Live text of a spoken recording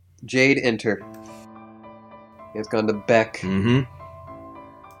Jade, enter. He has gone to Beck. Mm-hmm.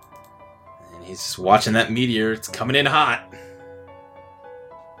 And he's watching that meteor. It's coming in hot.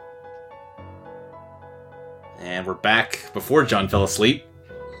 And we're back before John fell asleep.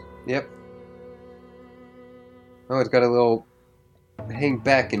 Yep. Oh, it's got a little hang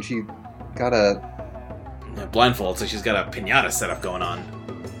back, and she got a blindfold, so she's got a piñata setup going on.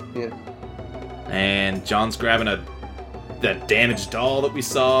 Yeah. And John's grabbing that damaged doll that we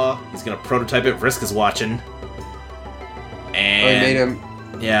saw. He's gonna prototype it. Vriska's watching. And he made him.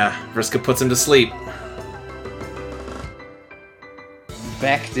 Yeah, Vriska puts him to sleep.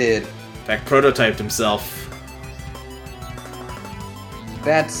 Beck did. Beck prototyped himself.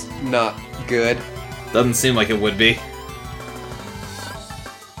 That's not good. Doesn't seem like it would be.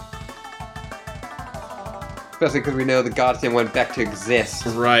 Especially because we know the Godsend went back to exist.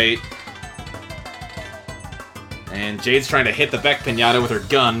 Right. And Jade's trying to hit the Beck piñata with her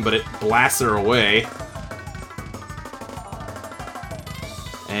gun, but it blasts her away.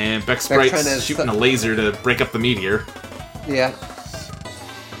 And Beck Sprite's shooting a laser to break up the meteor. Yeah.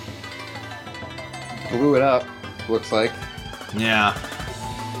 Blew it up, looks like. Yeah.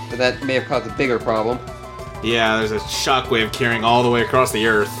 But that may have caused a bigger problem. Yeah, there's a shockwave carrying all the way across the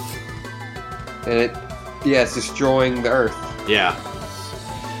Earth. And it's destroying the Earth. Yeah.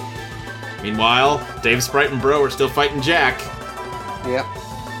 Meanwhile, Dave, Sprite, and Bro are still fighting Jack. Yep.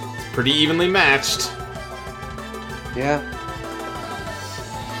 Pretty evenly matched. Yeah.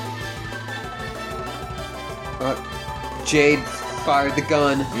 Jade fired the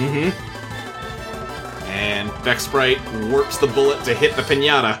gun. Mm-hmm. And Beck Sprite warps the bullet to hit the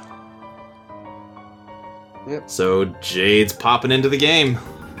piñata. Yep. So Jade's popping into the game.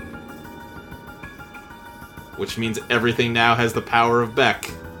 Which means everything now has the power of Beck.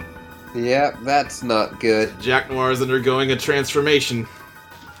 Yeah, that's not good. Jack Noir is undergoing a transformation.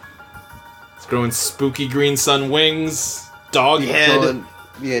 It's growing spooky green sun wings, dog head.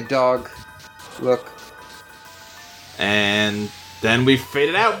 Dog. Look. And then we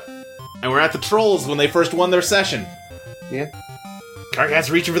faded out. And we're at the Trolls when they first won their session. Yeah.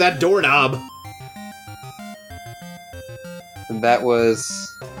 Karkat's reaching for that doorknob. And that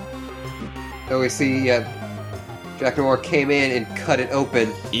was... Oh, we see, Jack Noir came in and cut it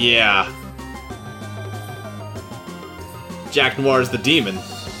open. Yeah. Jack Noir's the demon.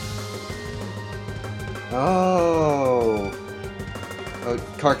 Oh,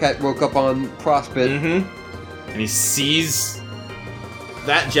 Karkat woke up on Prospit. Mm-hmm. And he sees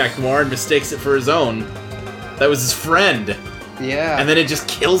that Jack Noir and mistakes it for his own. That was his friend. Yeah. And then it just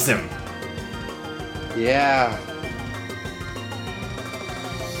kills him. Yeah.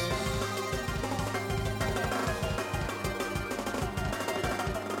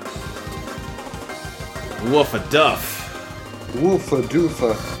 Woofa-duff.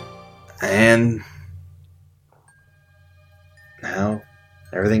 Woofa-doofa. And now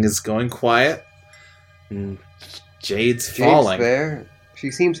everything is going quiet. And Jade's falling. There.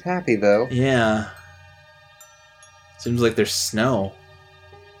 She seems happy, though. Yeah. Seems like there's snow.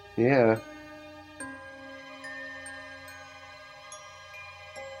 Yeah.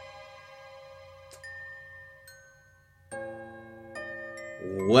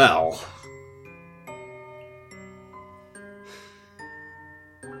 Well.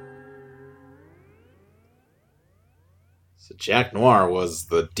 So Jack Noir was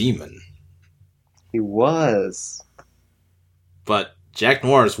the demon. He was. But Jack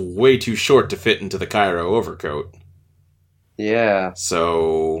Noir is way too short to fit into the Cairo overcoat. Yeah.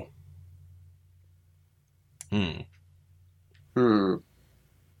 So... Yeah.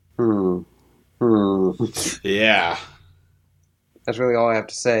 That's really all I have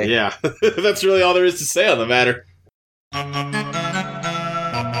to say. Yeah. That's really all there is to say on the matter.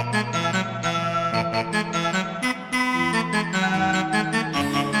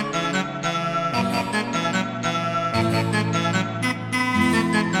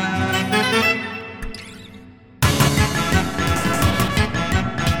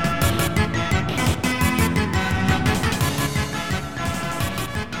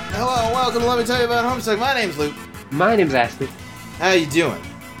 Welcome to Let Me Tell You About Homestuck. My name's Luke. My name's Ashley. How you doing?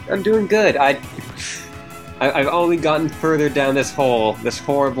 I'm doing good. I've only gotten further down this hole. This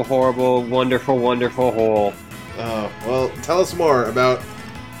horrible, horrible, wonderful, wonderful hole. Oh, well, tell us more about...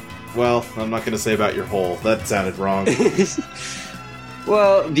 Well, I'm not going to say about your hole. That sounded wrong.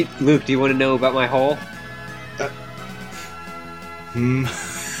 Well, Luke, do you want to know about my hole?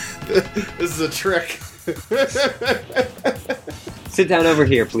 This is a trick. Sit down over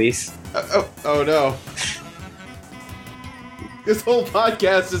here, please. Oh no. This whole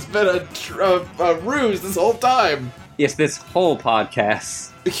podcast has been a ruse this whole time. Yes, this whole podcast.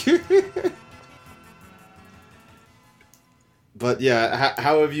 But yeah,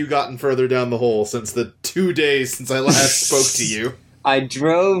 how have you gotten further down the hole since the 2 days since I last spoke to you? I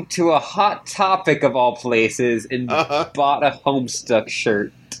drove to a Hot Topic of all places and bought a Homestuck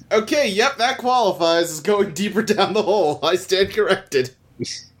shirt. Okay, yep, that qualifies as going deeper down the hole. I stand corrected.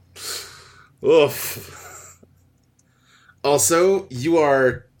 Oof. Also, you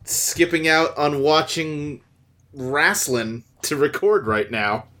are skipping out on watching wrestling to record right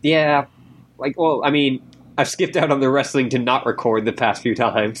now. Yeah. I mean, I've skipped out on the wrestling to not record the past few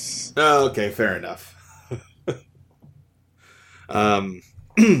times. Oh, okay, fair enough.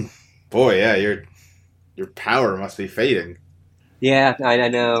 Boy, yeah, your power must be fading. Yeah, I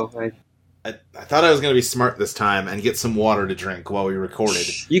know. I thought I was going to be smart this time and get some water to drink while we recorded.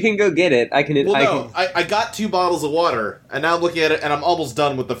 You can go get it. I got 2 bottles of water, and now I'm looking at it, and I'm almost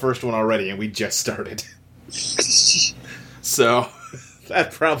done with the first one already, and we just started. So,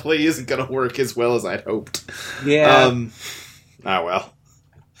 that probably isn't going to work as well as I'd hoped. Yeah. Well.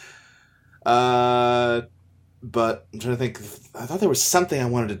 But I'm trying to think. I thought there was something I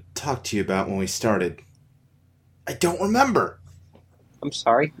wanted to talk to you about when we started. I don't remember. I'm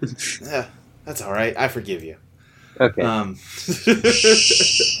sorry. Yeah, that's all right. I forgive you. Okay.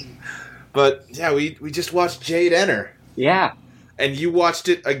 But yeah, we just watched Jade enter. Yeah. And you watched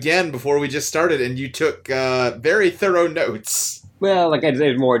it again before we just started, and you took very thorough notes. Well, like I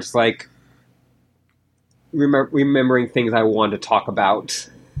said, more just like remembering things I wanted to talk about.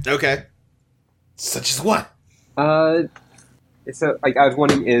 Okay. Such as what? So like I was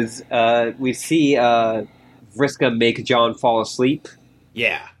wondering, is we see Vriska make John fall asleep.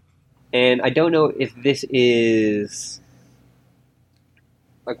 Yeah. And I don't know if this is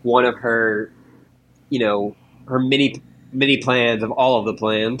like one of her, her mini plans of all of the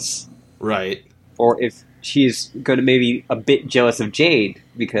plans. Right. Or if she's going to maybe a bit jealous of Jade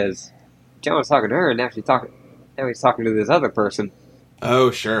because John was talking to her and now he's talking to this other person. Oh,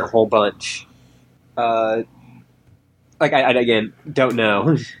 sure. A whole bunch. I again don't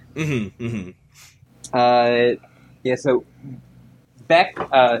know. Yeah, so Beck,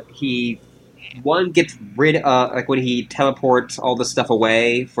 he gets rid of, like when he teleports all the stuff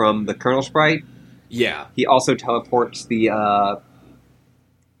away from the Colonel Sprite. Yeah. He also teleports the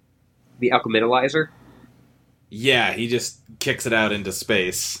Alchemidalizer. Yeah, he just kicks it out into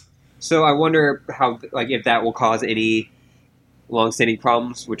space. So I wonder how, if that will cause any long-standing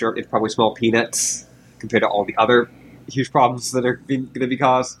problems, which it's probably small peanuts compared to all the other huge problems that are going to be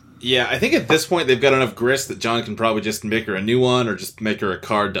caused. Yeah, I think at this point they've got enough grist that John can probably just make her a new one or just make her a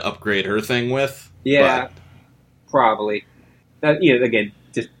card to upgrade her thing with. Yeah, probably. Again,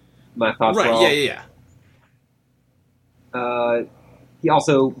 just my thoughts. Right, yeah.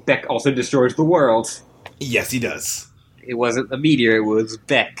 Beck also destroys the world. Yes, he does. It wasn't a meteor, it was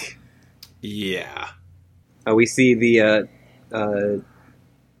Beck. Yeah. We see the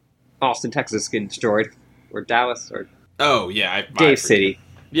Austin, Texas getting destroyed. Or Dallas, or... Oh, yeah. Dave City.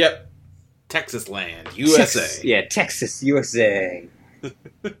 Yep. Texas land. USA. Texas, USA.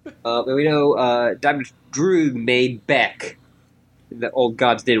 And we know Diamond Droog made Beck. The old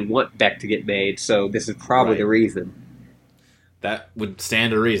gods didn't want Beck to get made, so this is probably the reason. That would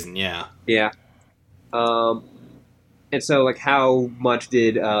stand to reason, yeah. Yeah. And so, how much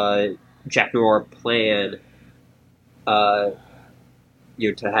did Jack Noir plan to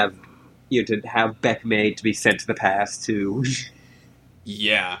have Beck made to be sent to the past to...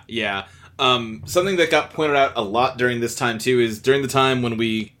 Yeah. Something that got pointed out a lot during this time, too, is during the time when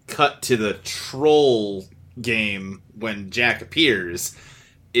we cut to the troll game when Jack appears,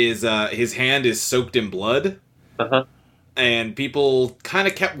 is his hand is soaked in blood. Uh-huh. And people kind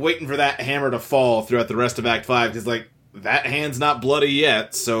of kept waiting for that hammer to fall throughout the rest of Act 5, because, that hand's not bloody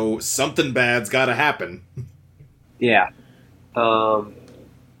yet, so something bad's gotta happen. Yeah.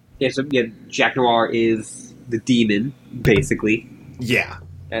 Jack Noir is the demon, basically. Yeah.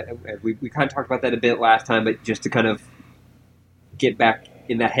 We kind of talked about that a bit last time, but just to kind of get back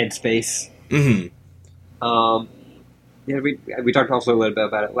in that headspace. Mm-hmm. We talked also a little bit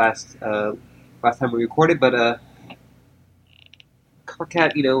about it last time we recorded, but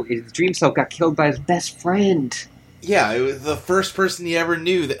Carcat, his dream self got killed by his best friend. Yeah, it was the first person he ever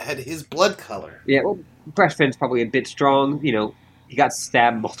knew that had his blood color. Yeah, well, best friend's probably a bit strong, he got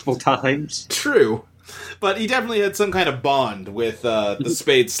stabbed multiple times. True. But he definitely had some kind of bond with the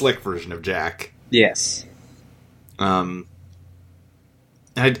Spade Slick version of Jack. Yes. I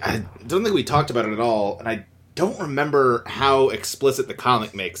don't think we talked about it at all, and I don't remember how explicit the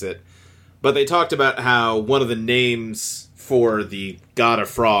comic makes it, but they talked about how one of the names for the God of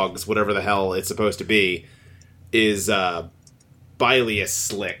Frogs, whatever the hell it's supposed to be, is Bilious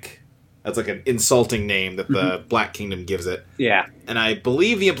Slick. That's like an insulting name that the Black Kingdom gives it. Yeah. And I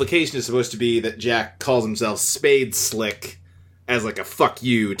believe the implication is supposed to be that Jack calls himself Spade Slick as like a fuck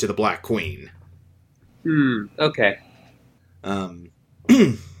you to the Black Queen. Okay.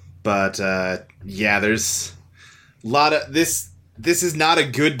 But yeah, there's a lot of this. This is not a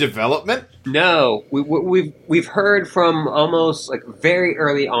good development. No, we've heard from almost like very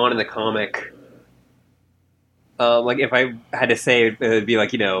early on in the comic. Like if I had to say, it would be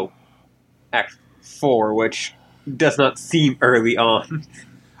like Act 4, which does not seem early on.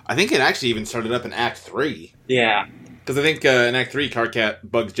 I think it actually even started up in Act 3. Yeah. Because I think in Act 3, Karkat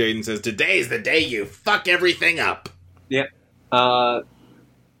bugs Jade and says, "Today's the day you fuck everything up." Yep.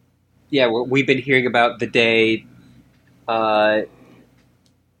 Yeah, we've been hearing about the day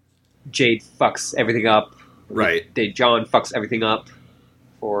Jade fucks everything up. Right. The day John fucks everything up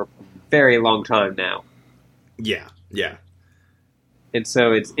for a very long time now. Yeah, yeah. And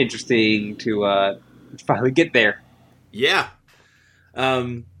so it's interesting to finally get there. Yeah.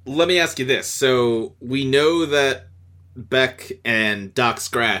 Let me ask you this. So we know that Beck and Doc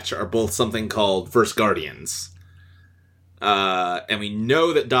Scratch are both something called First Guardians. And we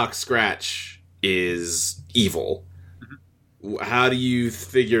know that Doc Scratch is evil. Mm-hmm. How do you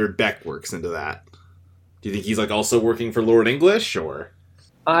figure Beck works into that? Do you think he's like also working for Lord English, or?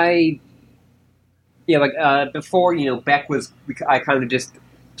 Before, Beck was, I kind of just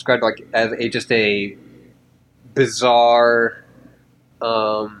described like as just a bizarre,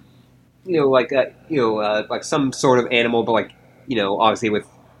 like some sort of animal, but like, obviously with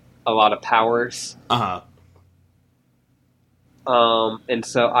a lot of powers. Uh-huh. And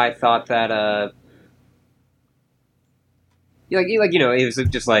so I thought that, it was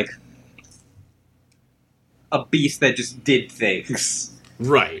just like a beast that just did things.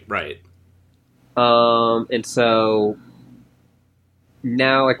 Right, right. And so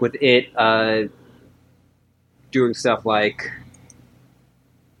now, like with it, doing stuff like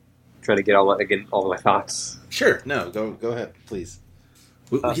trying to get all of my thoughts. Sure, no, go ahead, please.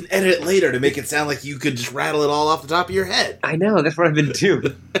 We can edit it later to make it sound like you could just rattle it all off the top of your head. I know, that's what I've been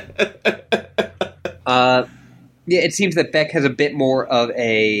doing. It seems that Beck has a bit more of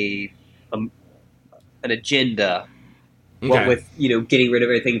an agenda. Okay. What with getting rid of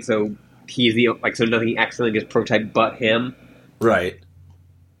everything, so he's so nothing accidentally gets prototyped but him. Right.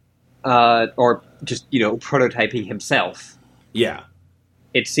 Or just prototyping himself. Yeah.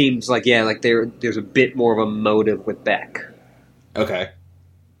 It seems like there's a bit more of a motive with Beck. Okay.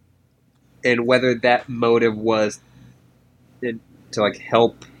 And whether that motive was to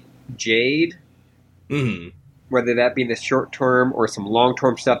help Jade, whether that be in the short term or some long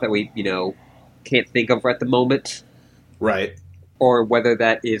term stuff that we can't think of at the moment, right? Or whether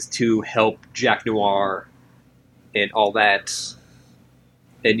that is to help Jack Noir and all that,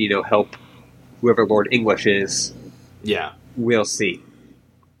 and help whoever Lord English is. Yeah, we'll see.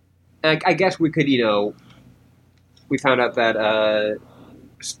 And I guess we could we found out that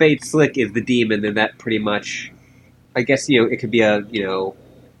Spade Slick is the demon, and that pretty much, I guess, it could be a,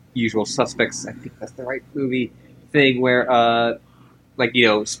 Usual Suspects, I think that's the right movie thing, where,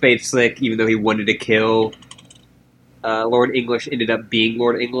 Spade Slick, even though he wanted to kill Lord English, ended up being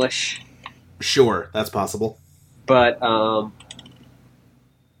Lord English. Sure, that's possible. But, I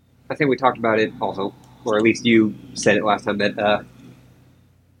think we talked about it also, or at least you said it last time, that,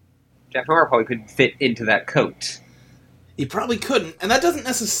 Jack Noir probably couldn't fit into that coat. He probably couldn't, and that doesn't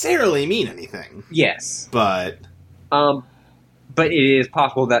necessarily mean anything. Yes. But it is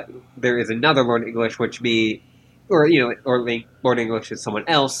possible that there is another Lord English, Lord English is someone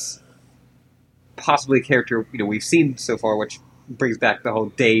else, possibly a character we've seen so far, which brings back the whole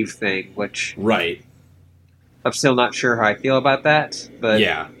Dave thing, which right. I'm still not sure how I feel about that, but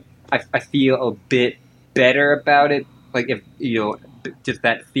yeah, I feel a bit better about it. Like if just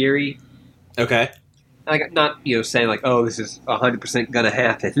that theory. Okay. Like not saying like, oh, this is 100% gonna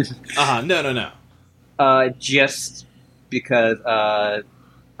happen. No. Just because I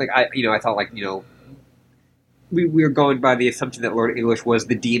thought like we were going by the assumption that Lord English was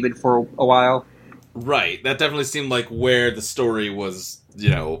the demon for a while. Right. That definitely seemed like where the story was,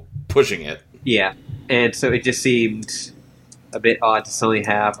 pushing it. Yeah, and so it just seemed a bit odd to suddenly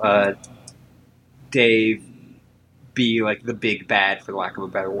have Dave be like the big bad, for lack of a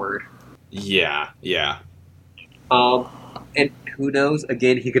better word. Yeah. And who knows?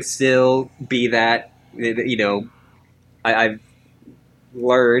 Again, he could still be that. I've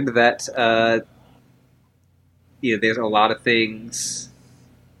learned that there's a lot of things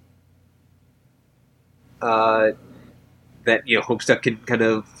that Homestuck can kind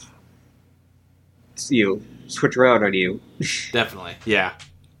of switch around on you. Definitely, yeah.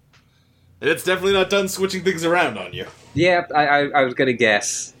 It's definitely not done switching things around on you. Yeah, I was gonna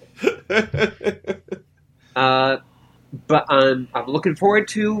guess. But I'm looking forward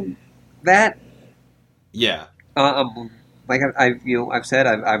to that. Yeah. Like I've said,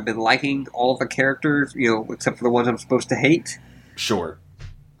 I've been liking all of the characters, except for the ones I'm supposed to hate. Sure.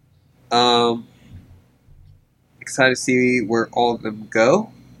 Excited to see where all of them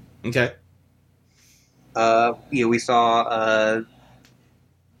go. Okay. We saw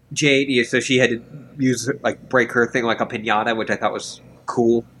Jade. So she had to break her thing like a pinata, which I thought was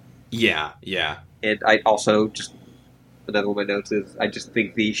cool. Yeah. And I also just another one of my notes is I just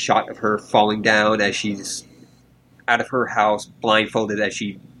think the shot of her falling down as she's out of her house, blindfolded as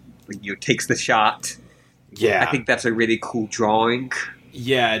she takes the shot. Yeah. I think that's a really cool drawing.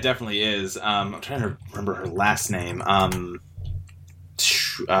 Yeah, it definitely is. I'm trying to remember her last name. Let me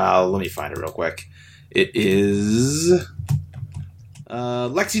find it real quick. It is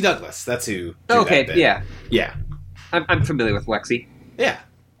Lexi Douglas. That's who. Okay, that yeah. Yeah. I'm familiar with Lexi. Yeah.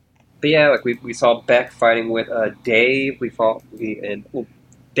 But yeah, we saw Beck fighting with Dave.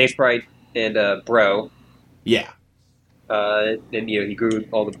 Dave Sprite and Bro. Yeah. And he grew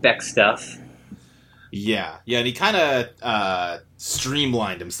all the Beck stuff. Yeah, and he kind of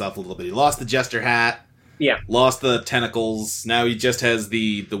streamlined himself a little bit. He lost the jester hat. Yeah. Lost the tentacles. Now he just has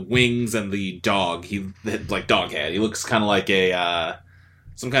the wings and the dog. Dog head. He looks kind of like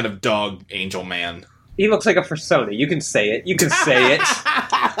some kind of dog angel man. He looks like a persona. You can say it.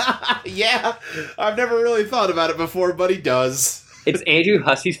 Yeah, I've never really thought about it before, but he does. It's Andrew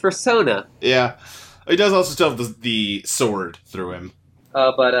Hussey's persona. Yeah. He does also still have the sword through him.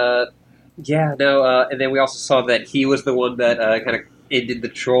 And then we also saw that he was the one that kind of ended the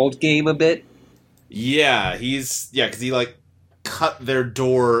Trolls game a bit. Yeah, because he cut their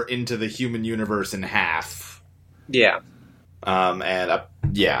door into the human universe in half. Yeah.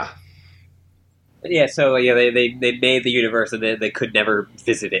 Yeah. Yeah, so they made the universe and they could never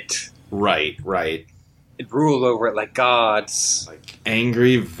visit it. Right. And rule over it like gods. Like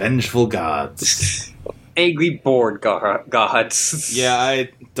angry, vengeful gods. Angry, bored gods. Yeah,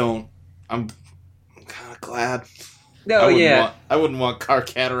 I'm kind of glad. No, I wouldn't want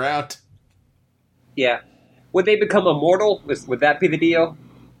Karkat around. Yeah. Would they become immortal? Would that be the deal?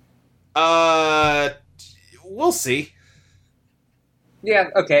 We'll see. Yeah,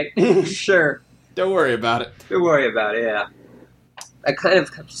 okay. Sure. Don't worry about it. Don't worry about it, yeah. I kind of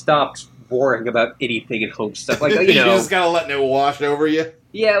stopped worrying about anything in Homestuck. You just kind of letting it wash over you?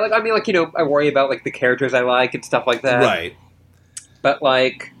 Yeah, I worry about, the characters I like and stuff like that. Right. But,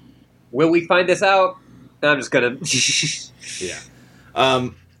 will we find this out? I'm just gonna... Yeah.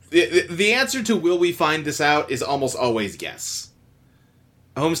 The answer to will we find this out is almost always yes.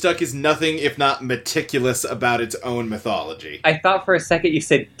 Homestuck is nothing if not meticulous about its own mythology. I thought for a second you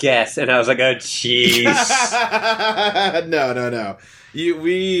said guess, and I was like, oh, jeez. No.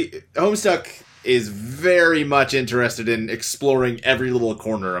 Homestuck is very much interested in exploring every little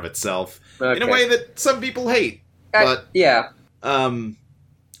corner of itself in a way that some people hate. But yeah. I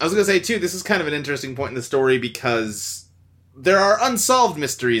was going to say, too, this is kind of an interesting point in the story because there are unsolved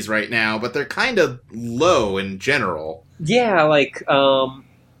mysteries right now, but they're kind of low in general. Yeah,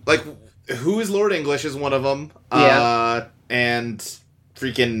 who is Lord English is one of them. Yeah. And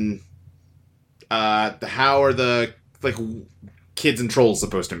freaking, how are the, kids and trolls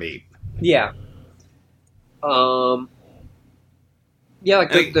supposed to meet? Yeah. And I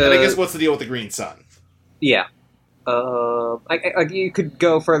guess what's the deal with the Green Sun? Yeah. You could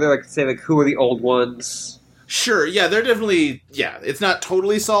go further, say, who are the old ones? Sure, yeah, they're definitely, it's not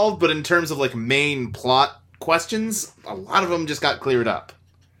totally solved, but in terms of, main plot questions, a lot of them just got cleared up.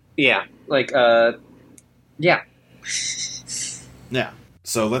 Yeah, yeah. Yeah,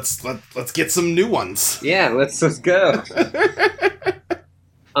 so let's get some new ones. Yeah, let's go.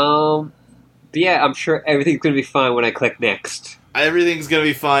 But yeah, I'm sure everything's gonna be fine when I click next. Everything's gonna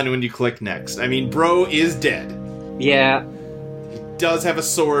be fine when you click next. I mean, Bro is dead. Yeah. He does have a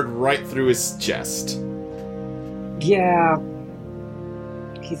sword right through his chest. Yeah.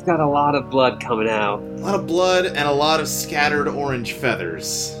 He's got a lot of blood coming out. A lot of blood and a lot of scattered orange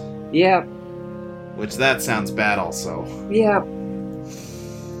feathers. Yeah. Which that sounds bad also. Yeah.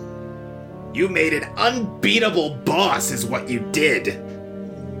 You made an unbeatable boss is what you did.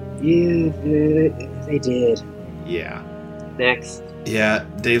 Yeah, they did. Yeah. Next. Yeah,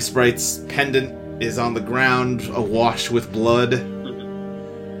 Dave Sprite's pendant is on the ground, awash with blood.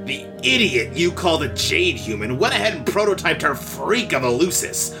 The The idiot you call the Jade Human went ahead and prototyped her freak of a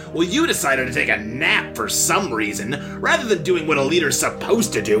Lucis. Well, you decided to take a nap for some reason, rather than doing what a leader's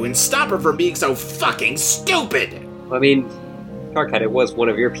supposed to do and stop her from being so fucking stupid! I mean, Karkat, it was one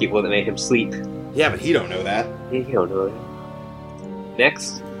of your people that made him sleep. Yeah, but he don't know that. Yeah, you don't know that.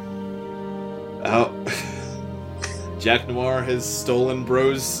 Next. Oh. Jack Noir has stolen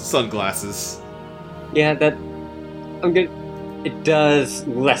Bro's sunglasses. Yeah, that... I'm good. It does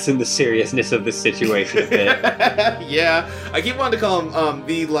lessen the seriousness of the situation a bit. Yeah, I keep wanting to call him,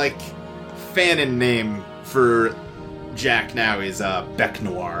 the, fanon name for Jack now is, Bec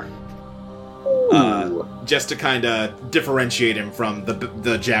Noir. Just to kind of differentiate him from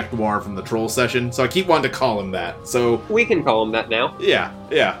the Jack Noir from the Troll session, so I keep wanting to call him that, so... We can call him that now. Yeah.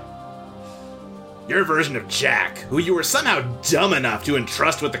 Your version of Jack, who you were somehow dumb enough to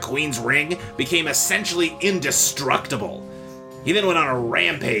entrust with the Queen's Ring, became essentially indestructible. He then went on a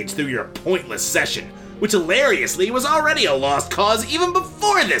rampage through your pointless session, which hilariously was already a lost cause even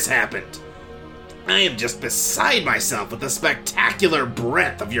before this happened. I am just beside myself with the spectacular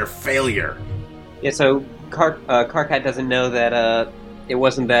breadth of your failure. Yeah, so Karkat doesn't know that it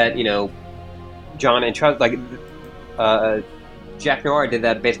wasn't that, John and Chuck, Jack Noir did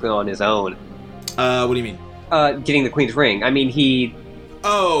that basically on his own. What do you mean? Getting the Queen's Ring. I mean, he...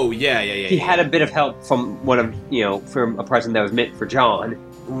 Oh, yeah. He had a bit of help from from a present that was meant for John.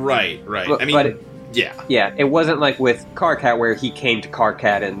 Right. Yeah. Yeah, it wasn't like with Karkat where he came to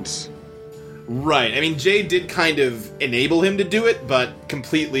Karkat and... Right, I mean, Jade did kind of enable him to do it, but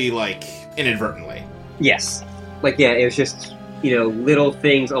completely, inadvertently. Yes. It was just, little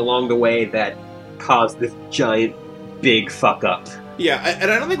things along the way that caused this giant, big fuck-up. Yeah, and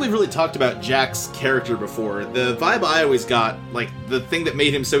I don't think we've really talked about Jack's character before. The vibe I always got, the thing that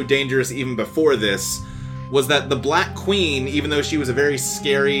made him so dangerous even before this, was that the Black Queen, even though she was a very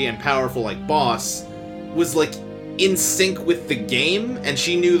scary and powerful, boss, was, in sync with the game, and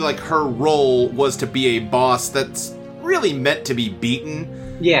she knew, her role was to be a boss that's really meant to be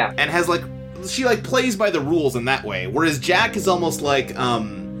beaten. Yeah. And has, she, plays by the rules in that way. Whereas Jack is almost like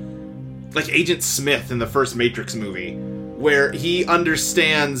Agent Smith in the first Matrix movie, where he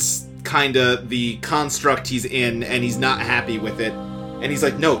understands kinda the construct he's in, and he's not happy with it. And he's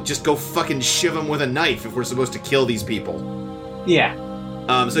like, no, just go fucking shiv him with a knife if we're supposed to kill these people. Yeah.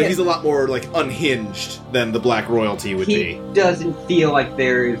 He's a lot more, unhinged than the Black Royalty would be. He doesn't feel like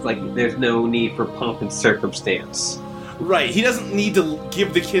there's no need for pomp and circumstance. Right, he doesn't need to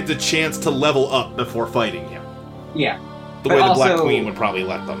give the kids a chance to level up before fighting him. Yeah. The way the Black Queen would probably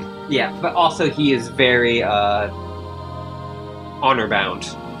let them. Yeah, but also he is very, honor-bound.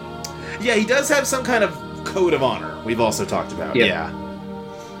 Yeah, he does have some kind of code of honor, we've also talked about, yeah.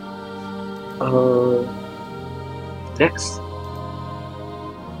 Next.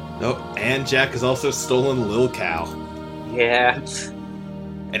 Oh, and Jack has also stolen Lil Cow. Yeah.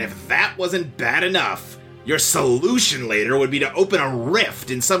 And if that wasn't bad enough, your solution later would be to open a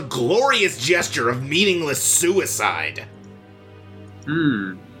rift in some glorious gesture of meaningless suicide.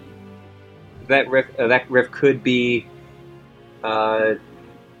 That rift could be, the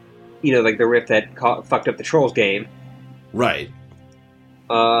rift that fucked up the Trolls game. Right.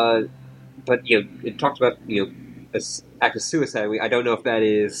 But, it talks about, this act of suicide. I don't know if that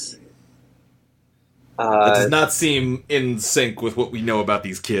is... It does not seem in sync with what we know about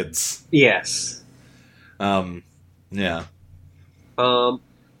these kids. Yes. Yeah.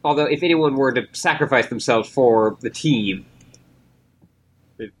 Although, if anyone were to sacrifice themselves for the team,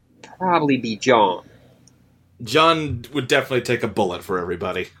 it'd probably be John. John would definitely take a bullet for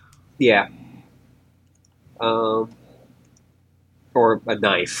everybody. Yeah. Or a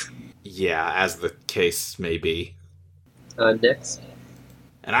knife. Yeah, as the case may be. Next.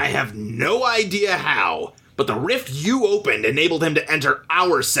 And I have no idea how, but the rift you opened enabled him to enter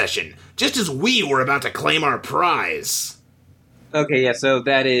our session, just as we were about to claim our prize. Okay, yeah, so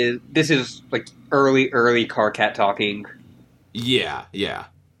this is, early Karkat talking. Yeah.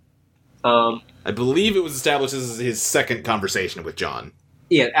 I believe it was established as his second conversation with John.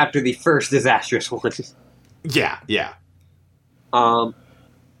 Yeah, after the first disastrous one. Yeah. And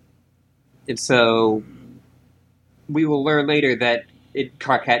so we will learn later that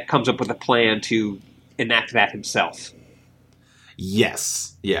Karkat comes up with a plan to enact that himself.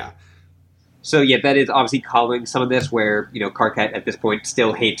 Yes, yeah. So yeah, that is obviously coloring some of this where, Karkat at this point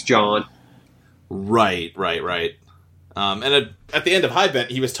still hates John. Right. And at the end of High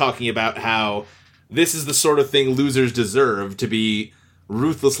Bent, he was talking about how this is the sort of thing losers deserve, to be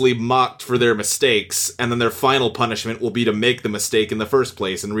ruthlessly mocked for their mistakes, and then their final punishment will be to make the mistake in the first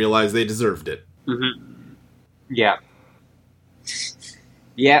place and realize they deserved it. Mm-hmm. Yeah.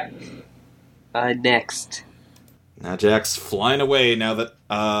 Yep. Next. Now Jack's flying away now that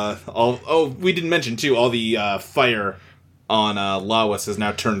we didn't mention too, all the fire on Lawas has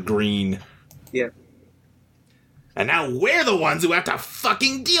now turned green. Yeah. And now we're the ones who have to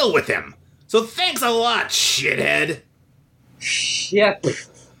fucking deal with him. So thanks a lot, shithead. Yep.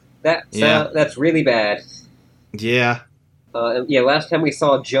 That's really bad. Yeah. Last time we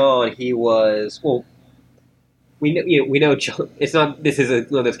saw John, he was we know John. It's not. This is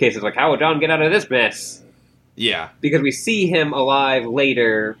one of those cases like, how will John get out of this mess? Yeah. Because we see him alive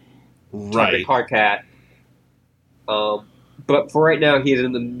later, Right. Karkat. But for right now, he is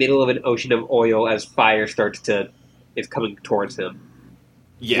in the middle of an ocean of oil as fire is coming towards him.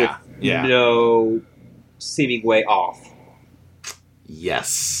 Yeah. With no seeming way off.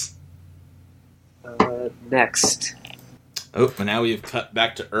 Yes. Next. Oh, and now we've cut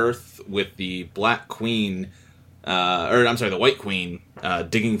back to Earth with the Black Queen, the White Queen,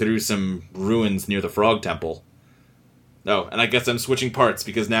 digging through some ruins near the Frog Temple. Oh, and I guess I'm switching parts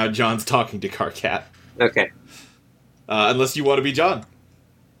because now John's talking to Karkat. Okay. Unless you want to be John.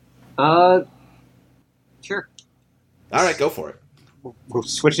 Sure. Alright, go for it. We'll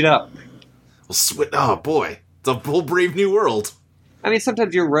switch it up. Oh boy. It's a whole brave new world. I mean,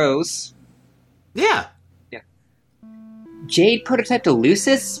 sometimes you're Rose. Yeah. Jade prototype to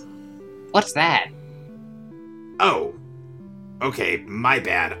Lucis? What's that? Oh. Okay, my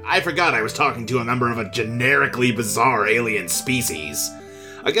bad. I forgot I was talking to a member of a generically bizarre alien species.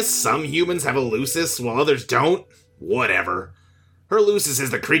 I guess some humans have a Lucis while others don't? Whatever. Her Lucis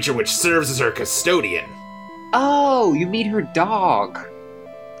is the creature which serves as her custodian. Oh, you mean her dog.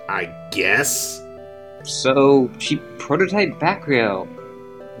 I guess? So, she prototyped Bacrio.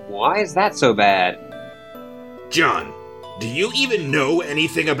 Why is that so bad? John, do you even know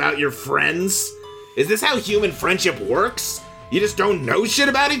anything about your friends? Is this how human friendship works? You just don't know shit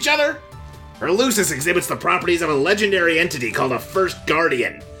about each other? Her Lucis exhibits the properties of a legendary entity called a First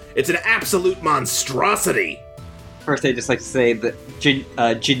Guardian. It's an absolute monstrosity. First, I just like to say that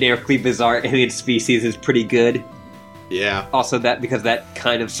generically bizarre alien species is pretty good. Yeah. Also, because that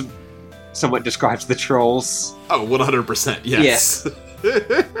kind of somewhat describes the trolls. Oh, 100%, yes.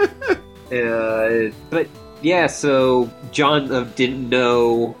 But yeah, so John didn't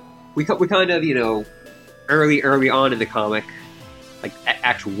know. We kind of, early on in the comic, like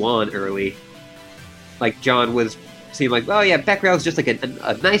Act 1 early, like John seemed like, oh yeah, Becquerel's just like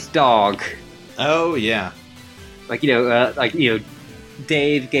a nice dog. Oh yeah.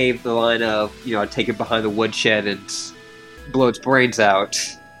 Dave gave the line of, take it behind the woodshed and blow its brains out.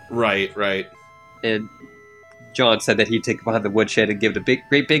 Right. And John said that he'd take it behind the woodshed and give it a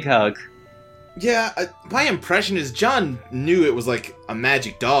great big hug. Yeah, my impression is John knew it was like a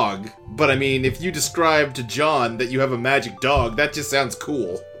magic dog, but I mean, if you describe to John that you have a magic dog, that just sounds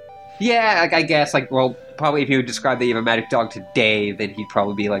cool. Yeah, I guess, probably if you would describe that you have a magic dog to Dave, then he'd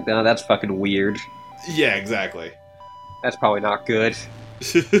probably be like, oh, that's fucking weird. Yeah, exactly. That's probably not good.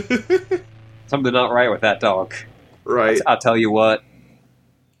 Something not right with that dog. Right. I'll tell you what.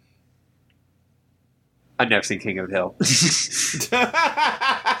 I've never seen King of the Hill.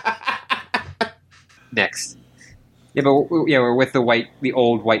 Next. Yeah, but we're with the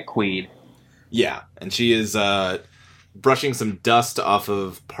old White Queen. Yeah, and she is brushing some dust off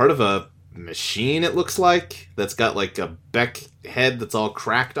of part of a machine, it looks like, that's got like a Beck head that's all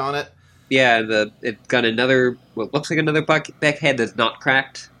cracked on it. Yeah, it's got what looks like another Beck head that's not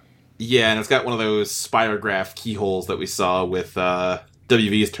cracked. Yeah, and it's got one of those spirograph keyholes that we saw with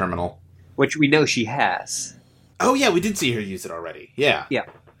WV's terminal. Which we know she has. Oh yeah, we did see her use it already. Yeah. Yeah.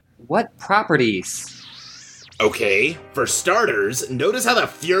 What properties? Okay, for starters, notice how the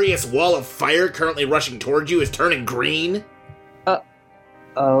furious wall of fire currently rushing towards you is turning green?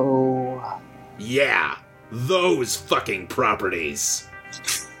 Oh. Yeah, those fucking properties.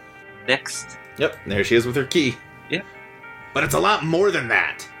 Next. Yep, there she is with her key. Yeah. But it's a lot more than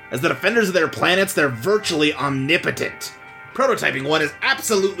that. As the defenders of their planets, they're virtually omnipotent. Prototyping one is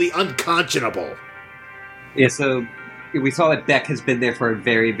absolutely unconscionable. Yeah, so we saw that Beck has been there for a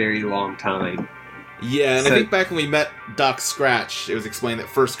very, very long time. Yeah, and I think back when we met Doc Scratch, it was explained that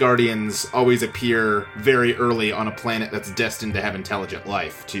First Guardians always appear very early on a planet that's destined to have intelligent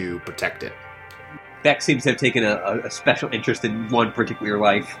life to protect it. Beck seems to have taken a special interest in one particular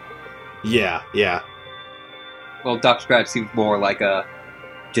life. Yeah. Well, Doc Scratch seems more like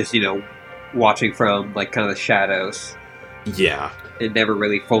watching from, kind of the shadows. Yeah. And never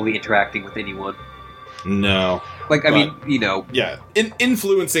really fully interacting with anyone. No. Yeah.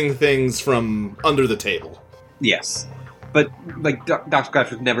 Influencing things from under the table. Yes. But, Doc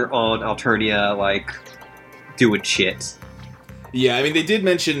Scratch was never on Alternia, doing shit. Yeah, I mean, they did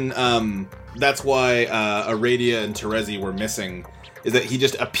mention that's why Aradia and Terezi were missing, is that he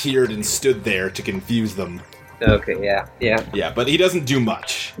just appeared and stood there to confuse them. Okay, yeah. Yeah, but he doesn't do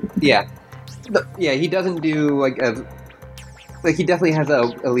much. Yeah. Yeah, he doesn't do, like, he definitely has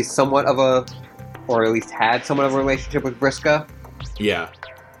at least somewhat of a, or at least had somewhat of a relationship with Vriska. Yeah.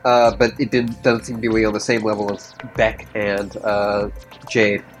 But it doesn't seem to be really on the same level as Beck and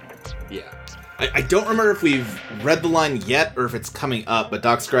Jade. Yeah. I don't remember if we've read the line yet or if it's coming up, but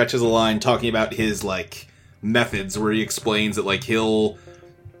Doc Scratch has a line talking about his, like, methods where he explains that, like, he'll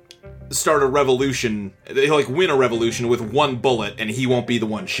start a revolution, he'll, like, win a revolution with one bullet and he won't be the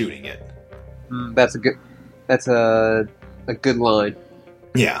one shooting it. That's a good line.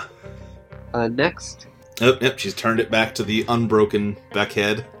 Yeah. Next. Oh, yep, she's turned it back to the unbroken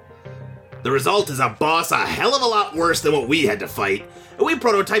Beckhead. The result is a boss a hell of a lot worse than what we had to fight. We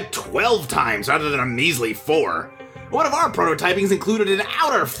prototyped 12 times rather than a measly 4. One of our prototypings included an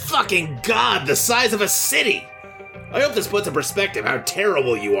outer fucking god the size of a city. I hope this puts in perspective how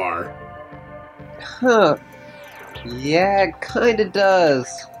terrible you are. Huh. Yeah, it kinda does.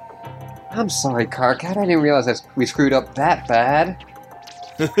 I'm sorry, Karkat, I didn't realize we screwed up that bad.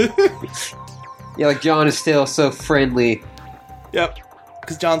 Yeah, like, John is still so friendly. Yep,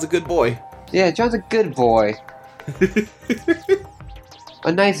 because John's a good boy. Yeah, John's a good boy.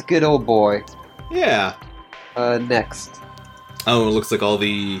 A nice, good old boy. Yeah. Next. Oh, it looks like all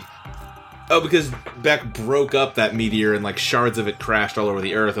the... Oh, because Beck broke up that meteor and, like, shards of it crashed all over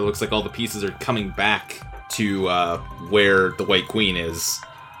the Earth, it looks like all the pieces are coming back to, where the White Queen is.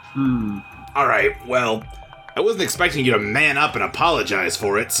 Alright, well, I wasn't expecting you to man up and apologize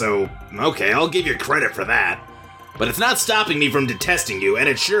for it, so, okay, I'll give you credit for that. But it's not stopping me from detesting you, and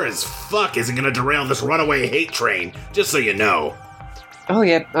it sure as fuck isn't gonna derail this runaway hate train, just so you know. Oh,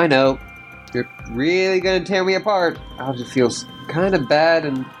 yeah, I know. You're really gonna tear me apart. I just feel kind of bad,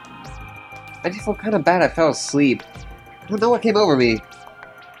 and I just feel kind of bad I fell asleep. I don't know what came over me.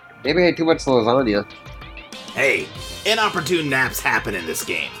 Maybe I ate too much lasagna. Hey, inopportune naps happen in this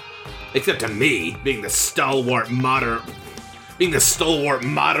game. Except to me, being the stalwart moderate...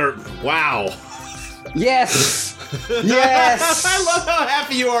 Wow. Yes! Yes! I love how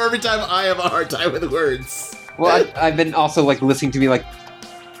happy you are every time I have a hard time with words. Well, I've been also, like, listening to me, like,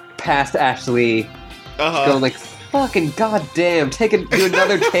 past Ashley, going like, fucking goddamn, do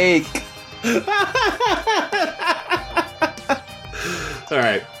another take.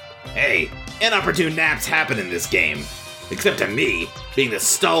 Alright. Hey, inopportune naps happen in this game. Except to me, being the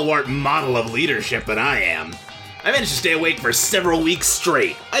stalwart model of leadership that I am. I managed to stay awake for several weeks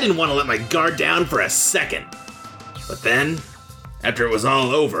straight. I didn't want to let my guard down for a second. But then, after it was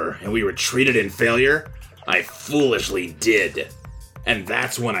all over and we retreated in failure, I foolishly did. And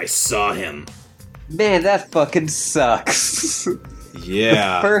that's when I saw him. Man, that fucking sucks.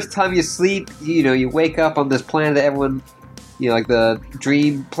 Yeah. The first time you sleep, you wake up on this planet that everyone, like the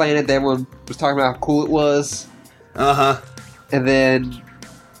dream planet that everyone was talking about how cool it was. Uh-huh. And then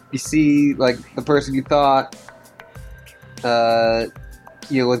you see, like, the person you thought, was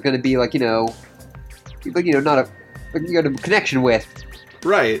going to be, like, not you got a connection with.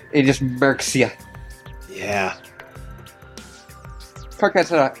 Right. It just murks you. Yeah. Karkat's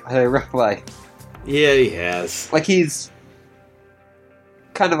had a rough life. Yeah, he has. Like, he's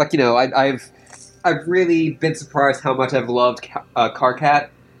kind of like, I've really been surprised how much I've loved Karkat.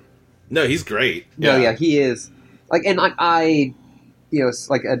 No, he's great. No, yeah, he is. Like, and I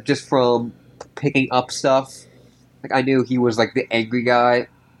just from picking up stuff, like, I knew he was, like, the angry guy.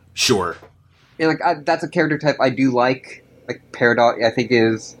 Sure. And, like, that's a character type I do like. Like, Paradox, I think,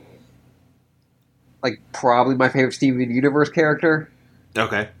 is, like, probably my favorite Steven Universe character.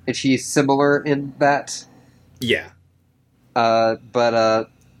 Okay. And she's similar in that. Yeah. Karkat's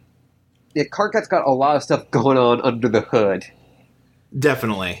got a lot of stuff going on under the hood.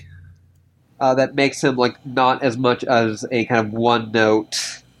 Definitely. That makes him, like, not as much as a kind of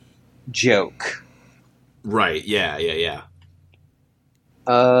one-note joke. Right, yeah.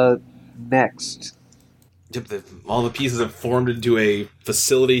 Next. All the pieces have formed into a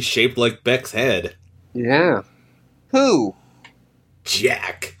facility shaped like Beck's head. Yeah. Who?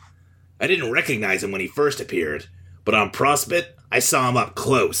 Jack. I didn't recognize him when he first appeared, but on Prospect, I saw him up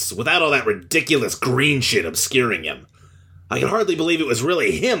close, without all that ridiculous green shit obscuring him. I could hardly believe it was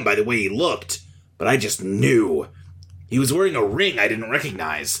really him by the way he looked, but I just knew. He was wearing a ring I didn't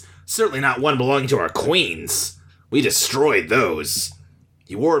recognize, certainly not one belonging to our queens. We destroyed those.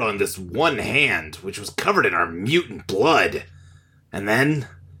 He wore it on this one hand, which was covered in our mutant blood. And then,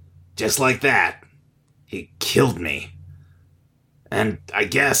 just like that, he killed me. And I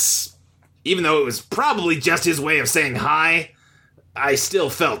guess, even though it was probably just his way of saying hi, I still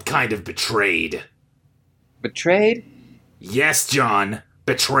felt kind of betrayed. Betrayed? Yes, John,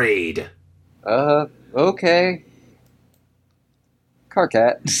 betrayed. Okay.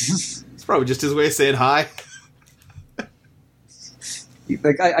 Karkat. It's probably just his way of saying hi.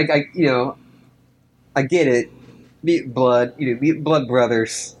 Like, I get it. Meat blood, meat blood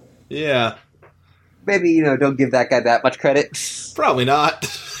brothers. Yeah. Maybe, don't give that guy that much credit. Probably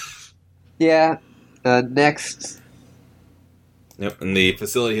not. Yeah. Next. Yep, and the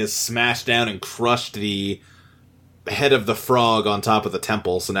facility has smashed down and crushed the head of the frog on top of the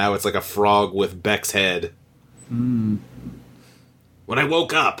temple, so now it's like a frog with Beck's head. Hmm. When I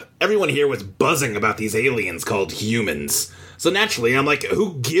woke up, everyone here was buzzing about these aliens called humans. So naturally, I'm like,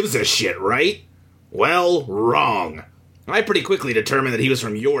 who gives a shit, right? Well, wrong. I pretty quickly determined that he was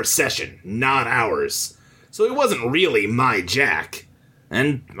from your session, not ours. So he wasn't really my Jack.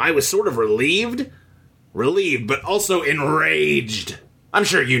 And I was sort of relieved. Relieved, but also enraged. I'm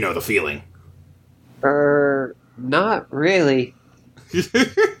sure you know the feeling. Not really.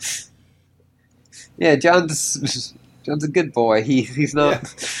 Yeah, John's a good boy. He's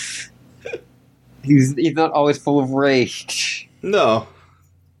not. Yeah. He's not always full of rage. No.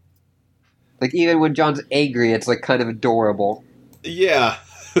 Like, even when John's angry, it's, like, kind of adorable. Yeah,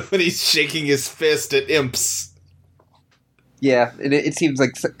 when he's shaking his fist at imps. Yeah, and it seems,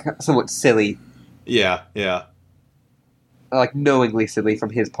 like, somewhat silly. Yeah. Like, knowingly silly from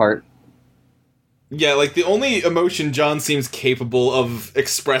his part. Yeah, like, the only emotion John seems capable of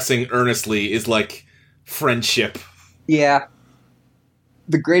expressing earnestly is, like, friendship. Yeah.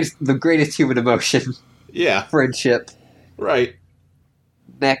 The greatest human emotion. Yeah. Friendship. Right.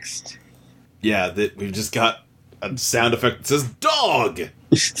 Next. Yeah, we've just got a sound effect that says dog!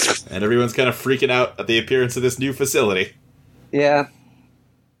 And everyone's kind of freaking out at the appearance of this new facility. Yeah.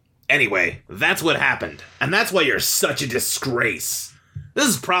 Anyway, that's what happened. And that's why you're such a disgrace. This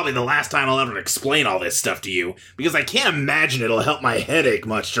is probably the last time I'll ever explain all this stuff to you, because I can't imagine it'll help my headache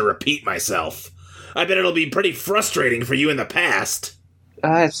much to repeat myself. I bet it'll be pretty frustrating for you in the past.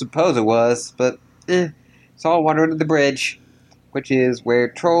 I suppose it was, but it's all water under the bridge, which is where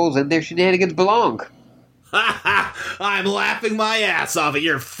trolls and their shenanigans belong. Ha ha! I'm laughing my ass off at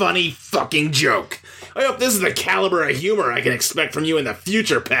your funny fucking joke. I hope this is the caliber of humor I can expect from you in the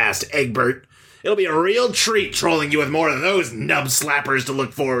future past, Egbert. It'll be a real treat trolling you with more of those nub slappers to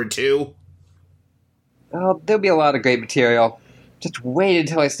look forward to. Oh, there'll be a lot of great material. Just wait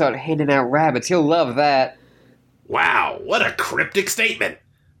until I start handing out rabbits. You'll love that. Wow, what a cryptic statement.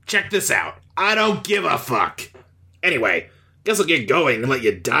 Check this out. I don't give a fuck. Anyway, guess I'll get going and let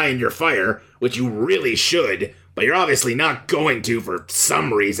you die in your fire, which you really should, but you're obviously not going to for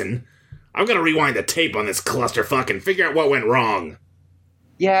some reason. I'm gonna rewind the tape on this clusterfuck and figure out what went wrong.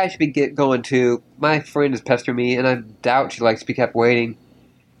 Yeah, I should be going too. My friend is pestering me, and I doubt she likes to be kept waiting.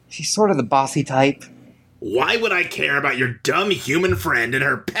 She's sort of the bossy type. Why would I care about your dumb human friend and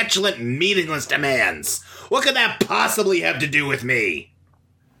her petulant, meaningless demands? What could that possibly have to do with me?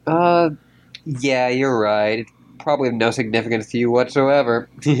 Yeah, you're right. It's probably of no significance to you whatsoever.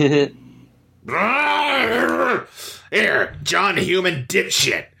 Here, John Human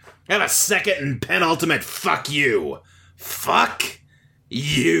dipshit. Have a second and penultimate fuck you. Fuck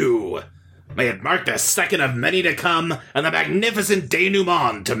you. May it mark the second of many to come and the magnificent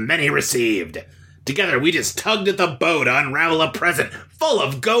denouement to many received. Together we just tugged at the bow to unravel a present full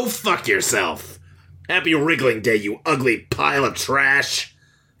of go fuck yourself. Happy wriggling day, you ugly pile of trash.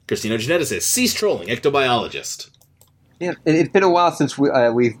 Christinogeneticist, cease trolling, ectobiologist. Yeah, it's been a while since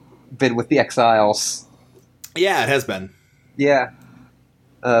we've been with the Exiles. Yeah, it has been. Yeah.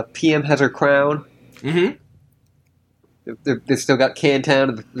 PM has her crown. Mm-hmm. They've still got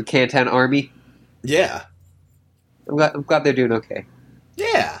Cantown, the Cantown army. Yeah. I'm glad they're doing okay.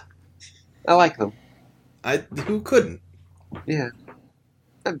 Yeah. I like them. Who couldn't? Yeah.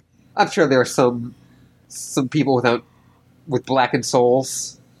 I'm sure there are some people with blackened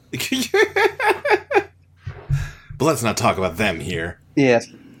souls. But let's not talk about them here. Yes.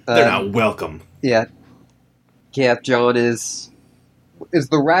 They're not welcome. Yeah. Yeah, John is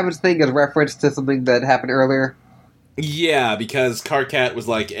the rabbits thing a reference to something that happened earlier? Yeah, because Karkat was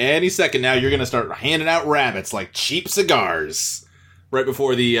like, any second now you're going to start handing out rabbits like cheap cigars. Right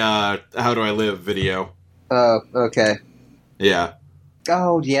before the How Do I Live video. Oh, okay. Yeah.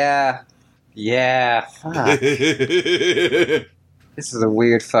 Oh, yeah. Yeah, fuck. This is a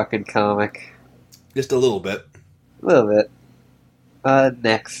weird fucking comic. Just a little bit. A little bit.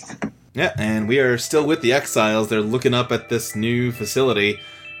 Next. Yeah, and we are still with the Exiles. They're looking up at this new facility.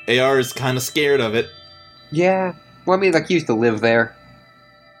 AR is kind of scared of it. Yeah. Well, I mean, like, he used to live there.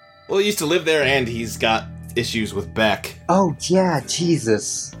 Well, he used to live there, and he's got issues with Beck. Oh, yeah,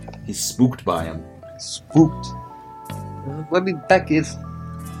 Jesus. He's spooked by him. Spooked. I mean, Beck is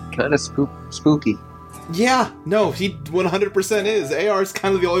kind of spooky. Yeah, no, he 100% is. AR's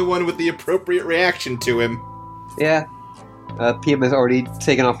kind of the only one with the appropriate reaction to him. Yeah. PM has already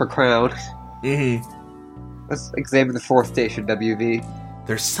taken off her crown. Mm-hmm. Let's examine the fourth station, WV.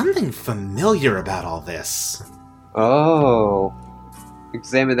 There's something familiar about all this. Oh.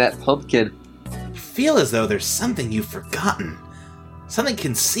 Examine that pumpkin. You feel as though there's something you've forgotten. Something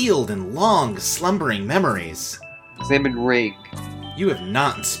concealed in long, slumbering memories. Examine ring. You have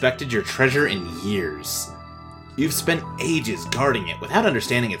not inspected your treasure in years. You've spent ages guarding it without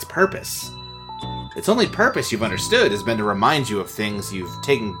understanding its purpose. Its only purpose you've understood has been to remind you of things you've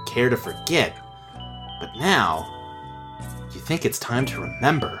taken care to forget. But now, you think it's time to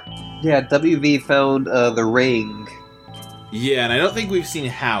remember. Yeah, WV found the ring. Yeah, and I don't think we've seen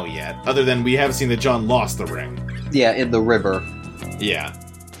how yet, other than we have seen that John lost the ring. Yeah, in the river. Yeah.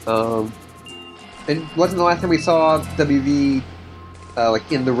 And wasn't the last time we saw WV,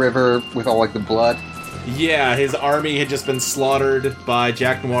 like, in the river with all, like, the blood? Yeah, his army had just been slaughtered by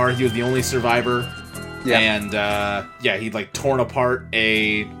Jack Noir. He was the only survivor. Yeah. And, yeah, he'd, like, torn apart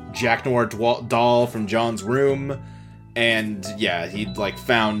a Jack Noir doll from John's room. And, yeah, he'd, like,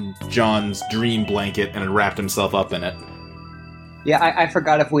 found John's dream blanket and had wrapped himself up in it. Yeah, I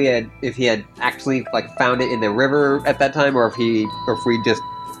forgot if he had actually, like, found it in the river at that time, or if we just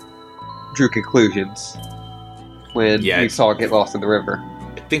drew conclusions when we saw it get lost in the river.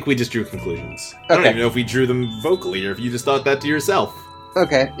 I think we just drew conclusions. I don't even know if we drew them vocally, or if you just thought that to yourself.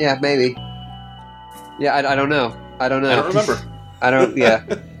 Okay, yeah, maybe. Yeah, I don't know. I don't remember. I don't, yeah.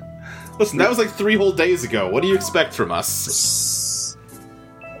 Listen, that was like 3 whole days ago. What do you expect from us?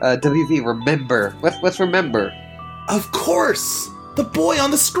 WV, remember. Let's remember. Of course! The boy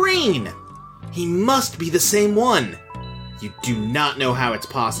on the screen! He must be the same one. You do not know how it's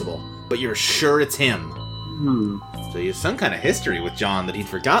possible, but you're sure it's him. So you have some kind of history with John that he'd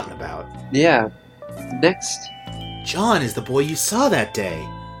forgotten about. Yeah. Next. John is the boy you saw that day.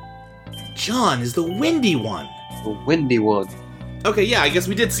 John is the windy one. The windy one. Okay, yeah, I guess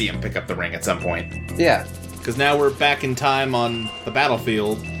we did see him pick up the ring at some point. Yeah. Because now we're back in time on the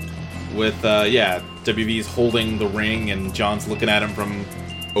battlefield with, WV's holding the ring and John's looking at him from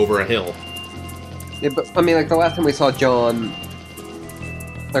over a hill. Yeah, but, I mean, like, the last time we saw John,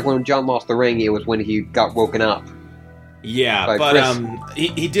 like, when John lost the ring, it was when he got woken up. Yeah, but,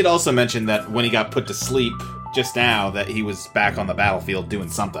 he did also mention that when he got put to sleep just now, that he was back on the battlefield doing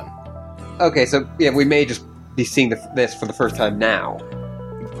something. Okay, so, yeah, we may just be seeing this for the first time now.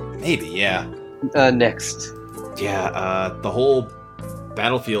 Maybe, yeah. Next. Yeah, the whole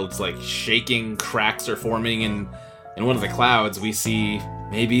battlefield's, like, shaking, cracks are forming, and in one of the clouds we see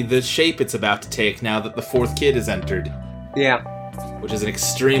maybe the shape it's about to take now that the fourth kid has entered. Yeah. Which is an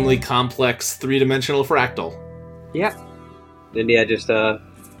extremely complex 3-dimensional fractal. Yeah. And yeah, just,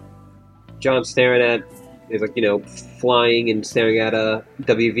 John staring at, is like, flying and staring at,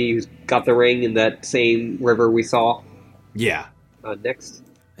 WV, who's got the ring in that same river we saw. Yeah. Next.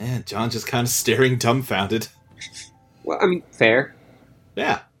 Man, John's just kind of staring dumbfounded. Well, I mean, fair.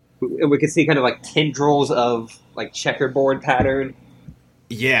 Yeah. And we can see kind of, like, tendrils of, like, checkerboard pattern.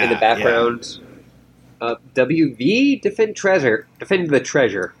 Yeah. In the background. Yeah. WV, defend the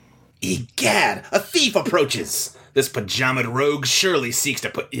treasure. Egad, a thief approaches! This pajamaed rogue surely seeks to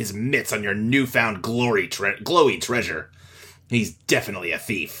put his mitts on your newfound glowy treasure. He's definitely a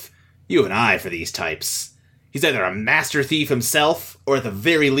thief. You have an eye for these types. He's either a master thief himself, or at the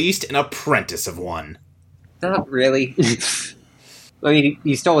very least, an apprentice of one. Not really. I mean,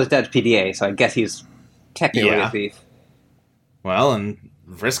 he stole his dad's PDA, so I guess he's technically a thief. Well, and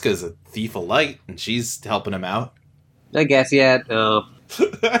Vriska's a thief of light, and she's helping him out. I guess, yeah.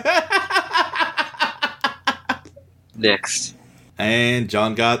 Next. And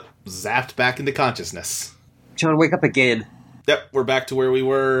John got zapped back into consciousness. John, wake up again. Yep, we're back to where we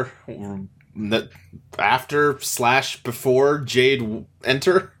were after/before Jade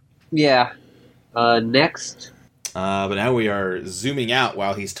enter. Yeah. Next. But now we are zooming out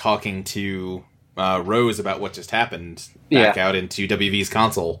while he's talking to Rose about what just happened back out into WV's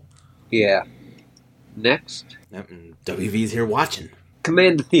console. Yeah. Next. Yep, and WV's here watching.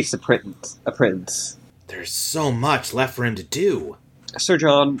 Command the thief's apprentice. There's so much left for him to do. Sir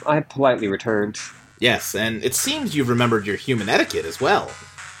John, I politely returned. Yes, and it seems you've remembered your human ecetiquette as well.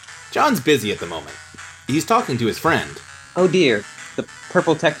 John's busy at the moment. He's talking to his friend. Oh dear, the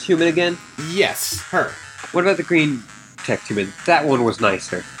purple tech human again? Yes, her. What about the green tech human? That one was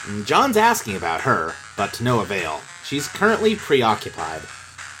nicer. John's asking about her, but to no avail. She's currently preoccupied.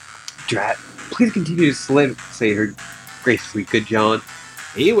 Drat. Please continue to say her gracefully, good John.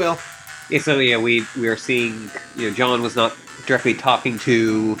 He will. Yeah, so yeah, we are seeing, John was not directly talking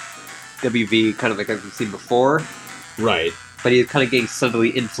to WV, kind of like we've seen before, Right. but he was kind of getting subtly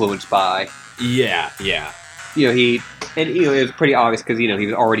influenced by. Yeah. It was pretty obvious because, he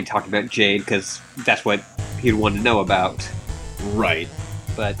was already talking about Jade because that's what he'd want to know about. Right.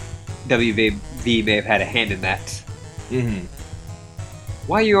 But WV may have had a hand in that. Mm-hmm.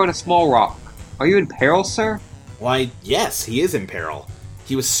 Why are you on a small rock? Are you in peril, sir? Why, yes, he is in peril.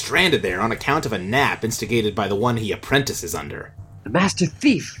 He was stranded there on account of a nap instigated by the one he apprentices under. The Master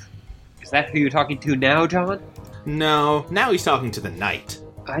Thief! Is that who you're talking to now, John? No, now he's talking to the Knight.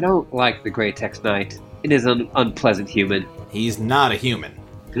 I don't like the Grey Text Knight. It is an unpleasant human. He's not a human.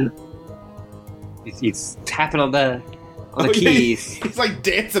 He's tapping on the keys. He's like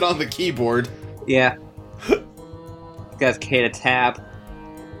dancing on the keyboard. Yeah. This guy's can of tab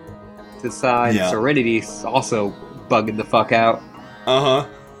to the side. Yeah. Serenity's also bugging the fuck out. Uh-huh.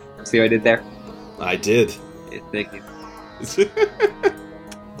 See what I did there? I did. Yeah, thank you.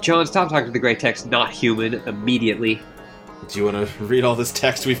 John, stop talking to the Grey Text, not human, immediately. Do you want to read all this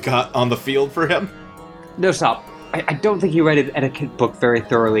text we've got on the field for him? No, stop. I don't think he read his etiquette book very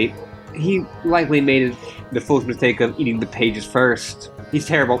thoroughly. He likely made the foolish mistake of eating the pages first. He's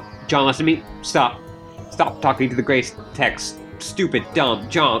terrible. John, listen to me. Stop. Stop talking to the Grey Text. Stupid, dumb.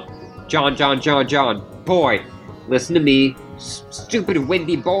 John. Boy, listen to me. Stupid,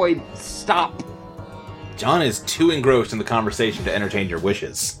 windy boy. Stop. John is too engrossed in the conversation to entertain your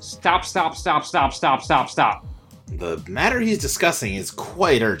wishes. Stop. The matter he's discussing is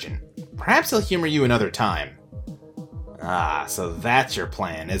quite urgent. Perhaps he'll humor you another time. Ah, so that's your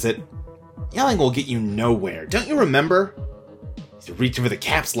plan, is it? Yelling will get you nowhere. Don't you remember? He's reaching for the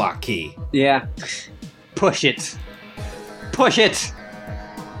caps lock key. Yeah. Push it. Push it.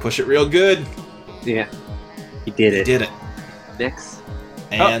 Push it real good. Yeah. He did it. He did it. Next.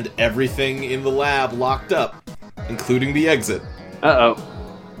 And everything in the lab locked up, including the exit. Uh-oh.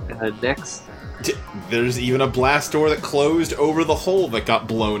 Next. There's even a blast door that closed over the hole that got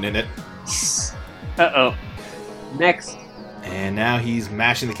blown in it. Uh-oh. Next. And now he's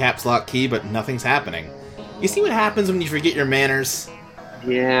mashing the caps lock key, but nothing's happening. You see what happens when you forget your manners?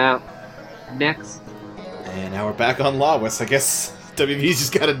 Yeah. Next. And now we're back on Lawless. I guess WV's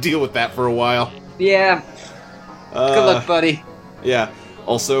just got to deal with that for a while. Yeah. Good luck, buddy. Yeah.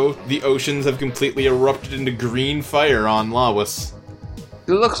 Also, the oceans have completely erupted into green fire on Lawless.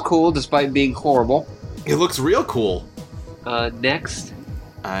 It looks cool despite being horrible. It looks real cool. Next.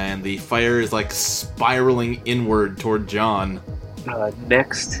 And the fire is like spiraling inward toward John.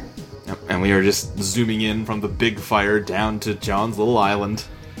 Next. Yep, and we are just zooming in from the big fire down to John's little island.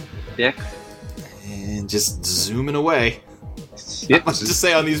 Next. And just zooming away. Yep. Not much to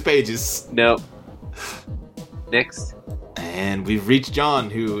say on these pages. No. Next. And we've reached John,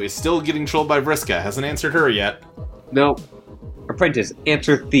 who is still getting trolled by Vriska. Hasn't answered her yet. No. Apprentice,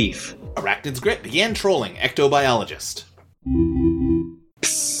 answer thief. Arachnid's Grit began trolling ectobiologist.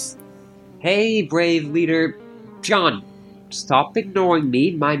 Psst. Hey, brave leader. John, stop ignoring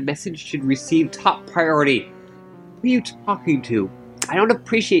me. My message should receive top priority. Who are you talking to? I don't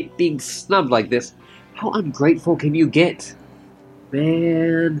appreciate being snubbed like this. How ungrateful can you get?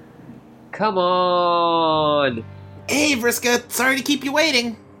 Man. Come on. Hey, Vriska, sorry to keep you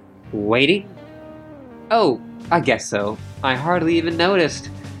waiting. Waiting? Oh, I guess so. I hardly even noticed.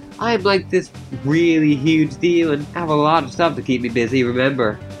 I'm like this really huge deal and have a lot of stuff to keep me busy,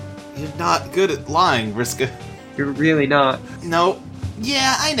 remember? You're not good at lying, Vriska. You're really not. No.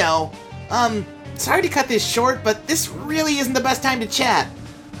 Yeah, I know. Sorry to cut this short, but this really isn't the best time to chat.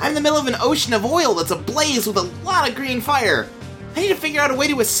 I'm in the middle of an ocean of oil that's ablaze with a lot of green fire. I need to figure out a way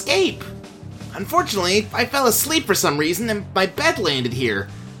to escape. Unfortunately, I fell asleep for some reason and my bed landed here.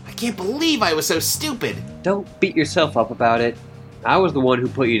 I can't believe I was so stupid. Don't beat yourself up about it. I was the one who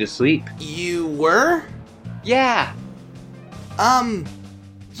put you to sleep. You were? Yeah.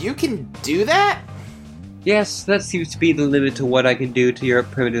 You can do that? Yes, that seems to be the limit to what I can do to your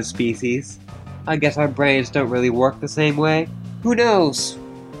primitive species. I guess our brains don't really work the same way. Who knows?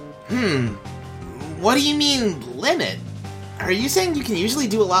 What do you mean, limit? Are you saying you can usually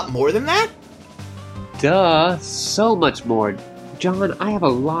do a lot more than that? Duh, so much more. John, I have a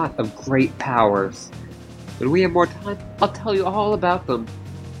lot of great powers. When we have more time, I'll tell you all about them.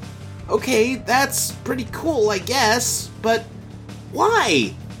 Okay, that's pretty cool, I guess, but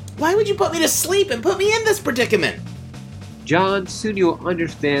why? Why would you put me to sleep and put me in this predicament? John, soon you'll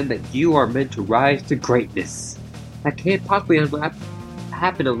understand that you are meant to rise to greatness. That can't possibly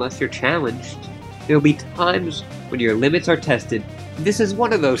happen unless you're challenged. There will be times when your limits are tested. This is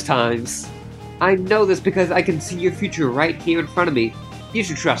one of those times. I know this because I can see your future right here in front of me. You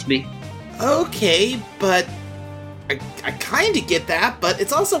should trust me. Okay, but I kind of get that, but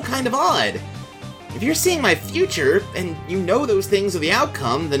it's also kind of odd. If you're seeing my future, and you know those things are the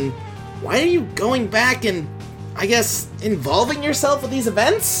outcome, then why are you going back and, I guess, involving yourself with these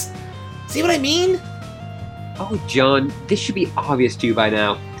events? See what I mean? Oh, John, this should be obvious to you by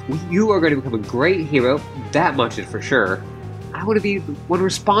now. You are going to become a great hero, that much is for sure. I want to be the one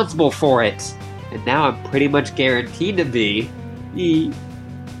responsible for it. And now I'm pretty much guaranteed to be.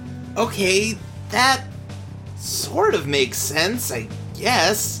 Okay, that sort of makes sense, I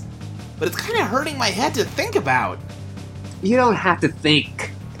guess. But it's kind of hurting my head to think about. You don't have to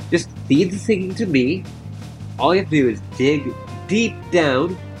think. Just leave the thinking to me. All you have to do is dig deep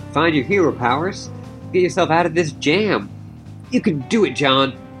down, find your hero powers, get yourself out of this jam. You can do it,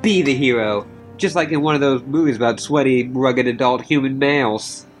 John. Be the hero. Just like in one of those movies about sweaty, rugged adult human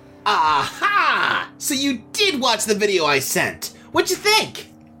males. Aha! So you did watch the video I sent. What'd you think?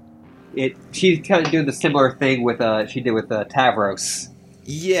 She's kind of doing the similar thing with she did with Tavros.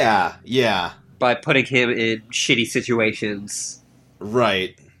 Yeah. By putting him in shitty situations.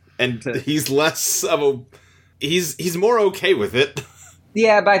 Right. And he's less of a... He's more okay with it.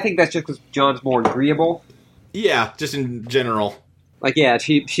 Yeah, but I think that's just because John's more agreeable. Yeah, just in general. Like, yeah,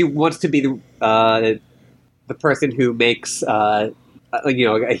 she wants to be the person who makes, a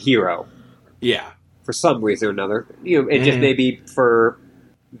hero. Yeah. For some reason or another. It just maybe for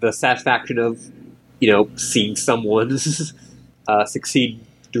the satisfaction of, seeing someone succeed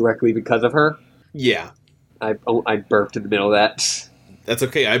directly because of her. Yeah. I burped in the middle of that. That's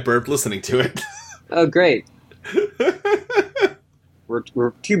okay, I burped listening to it. Oh, great.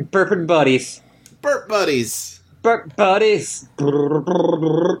 We're two burping buddies. Burp buddies. Burp buddies.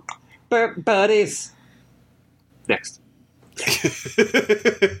 Burp buddies. Next.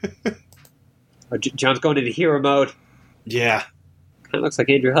 John's going into hero mode. Yeah. Kind of looks like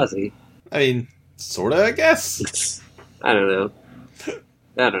Andrew Hussey. I mean, sorta, I guess. I don't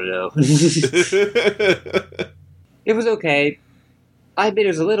know. It was okay. I admit it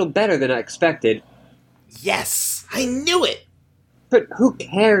was a little better than I expected. Yes! I knew it! But who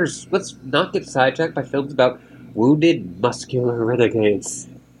cares? Let's not get sidetracked by films about wounded, muscular renegades.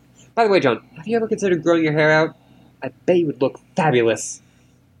 By the way, John, have you ever considered growing your hair out? I bet you would look fabulous.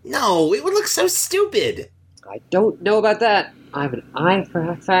 No, it would look so stupid. I don't know about that. I have an eye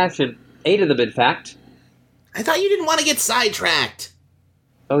for fashion. 8 of them, in fact. I thought you didn't want to get sidetracked.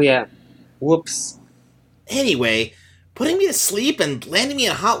 Oh, yeah. Whoops. Anyway, putting me to sleep and landing me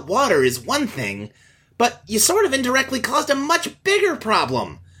in hot water is one thing, but you sort of indirectly caused a much bigger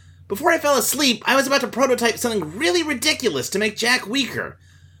problem. Before I fell asleep, I was about to prototype something really ridiculous to make Jack weaker.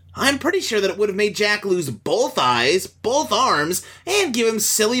 I'm pretty sure that it would have made Jack lose both eyes, both arms, and give him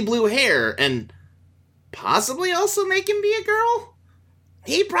silly blue hair, and possibly also make him be a girl?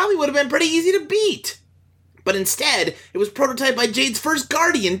 He probably would have been pretty easy to beat. But instead, it was prototyped by Jade's first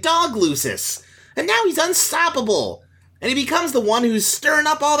guardian, Dog Lucis. And now he's unstoppable. And he becomes the one who's stirring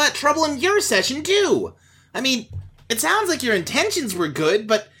up all that trouble in your session, too. I mean, it sounds like your intentions were good,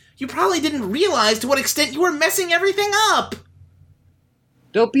 but you probably didn't realize to what extent you were messing everything up.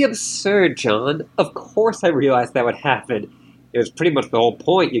 Don't be absurd, John. Of course I realized that would happen. It was pretty much the whole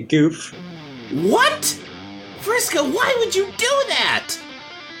point, you goof. What? Vriska, why would you do that?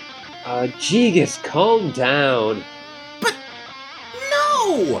 Gigas, calm down. But,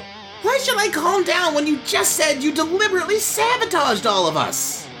 no! Why should I calm down when you just said you deliberately sabotaged all of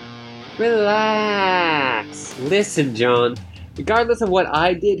us? Relax. Listen, John. Regardless of what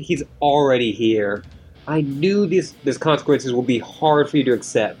I did, he's already here. I knew these consequences will be hard for you to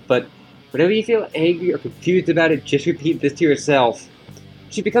accept, but whenever you feel angry or confused about it, just repeat this to yourself.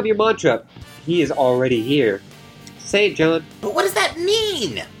 It should become your mantra. He is already here. Say it, John. But what does that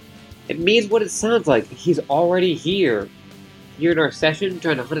mean? It means what it sounds like. He's already here. Here in our session,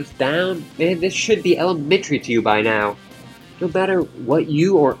 trying to hunt us down. Man, this should be elementary to you by now. No matter what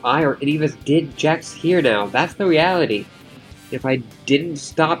you or I or any of us did, Jack's here now. That's the reality. If I didn't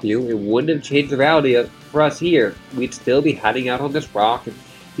stop you, it wouldn't have changed the reality for us here. We'd still be hiding out on this rock, and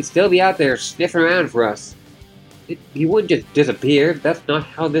he'd still be out there sniffing around for us. He wouldn't just disappear. That's not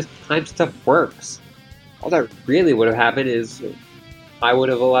how this time stuff works. All that really would have happened is I would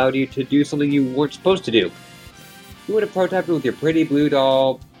have allowed you to do something you weren't supposed to do. You would have prototyped with your pretty blue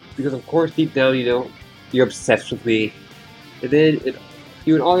doll, because of course deep down, you're obsessed with me. And then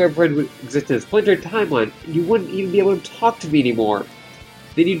you and all your friends would exist in a splintered timeline, and you wouldn't even be able to talk to me anymore.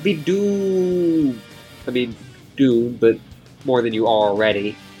 Then you'd be doomed. I mean, doomed, but more than you are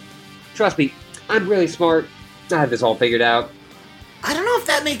already. Trust me, I'm really smart. I have this all figured out. I don't know if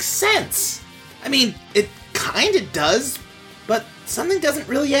that makes sense. I mean, it kinda does, but something doesn't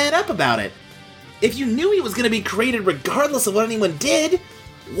really add up about it. If you knew he was gonna be created regardless of what anyone did,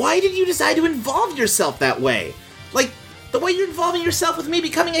 why did you decide to involve yourself that way? Like, the way you're involving yourself with me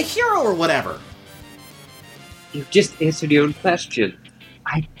becoming a hero or whatever. You just answered your own question.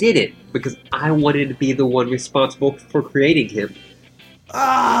 I did it because I wanted to be the one responsible for creating him.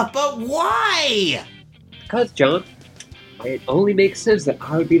 But why? Because, John, it only makes sense that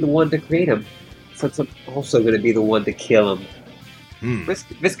I would be the one to create him, since I'm also going to be the one to kill him.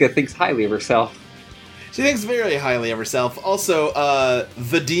 Visca thinks highly of herself. She thinks very highly of herself. Also,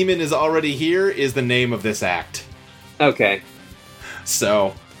 The Demon is Already Here is the name of this act. Okay.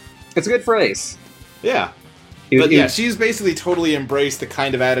 So. It's a good phrase. Yeah. But yeah, she's basically totally embraced the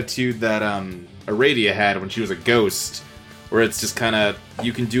kind of attitude that Aradia had when she was a ghost, where it's just kind of,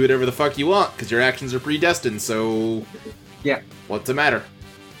 you can do whatever the fuck you want, because your actions are predestined, so... Yeah. What's the matter?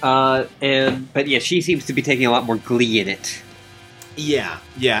 But yeah, she seems to be taking a lot more glee in it. Yeah,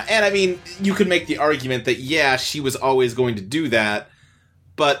 and I mean, you could make the argument that, yeah, she was always going to do that,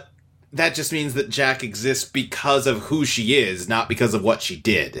 but that just means that Jack exists because of who she is, not because of what she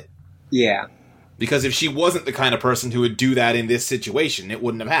did. Yeah. Because if she wasn't the kind of person who would do that in this situation, it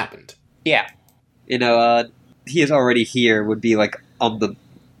wouldn't have happened. Yeah. You know, He Is Already Here would be, like, on the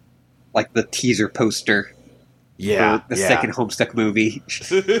teaser poster. Yeah. For the second Homestuck movie.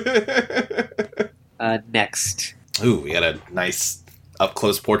 Next. Ooh, we got a nice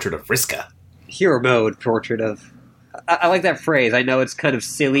up-close portrait of Vriska. Hero mode portrait of... I like that phrase. I know it's kind of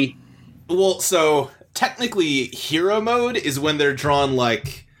silly. Well, so, technically, hero mode is when they're drawn,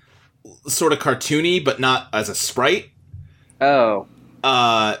 like, sort of cartoony, but not as a sprite. Oh.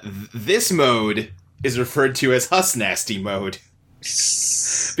 This mode is referred to as Huss Nasty mode.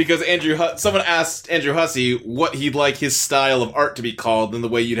 Because someone asked Andrew Hussey what he'd like his style of art to be called, and the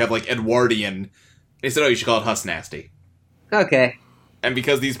way you'd have, like, Edwardian. They said, oh, you should call it Huss Nasty. Okay. And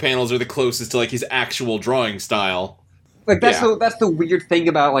because these panels are the closest to, like, his actual drawing style... Like, that's the weird thing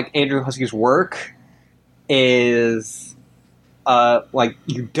about, like, Andrew Hussey's work, is, like,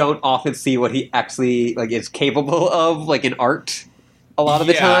 you don't often see what he actually, like, is capable of, like, in art, a lot of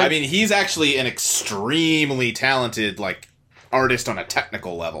the time. Yeah, I mean, he's actually an extremely talented, like, artist on a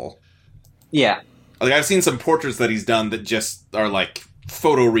technical level. Yeah. Like, I've seen some portraits that he's done that just are, like,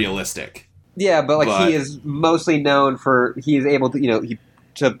 photorealistic. Yeah, but he is mostly known for, he is able to,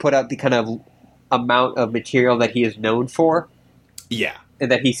 to put out the kind of amount of material that he is known for. Yeah. And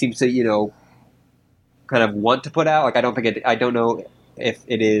that he seems to, kind of want to put out. Like, I don't know if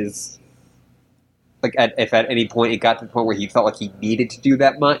it is, like, if at any point it got to the point where he felt like he needed to do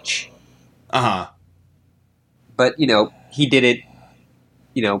that much. Uh-huh. But, he did it,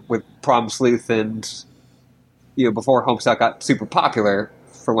 with Prom Sleuth and, before Homestuck got super popular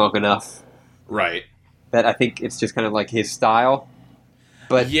for long enough. Right. That I think it's just kind of like his style.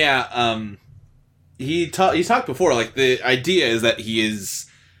 But yeah, he talked before, like, the idea is that he is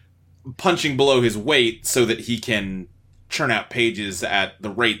punching below his weight so that he can churn out pages at the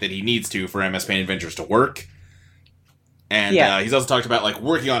rate that he needs to for MS Paint Adventures to work. And he's also talked about, like,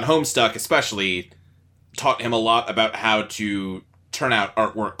 working on Homestuck especially taught him a lot about how to turn out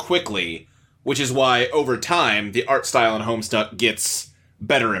artwork quickly, which is why, over time, the art style in Homestuck gets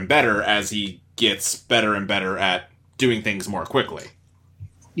better and better as he gets better and better at doing things more quickly.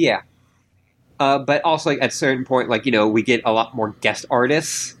 Yeah. But also, like, at a certain point, like, we get a lot more guest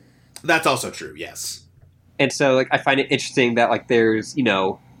artists. That's also true, yes. And so, like, I find it interesting that, like, there's,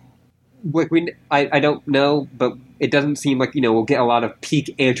 like, I don't know, but it doesn't seem like, we'll get a lot of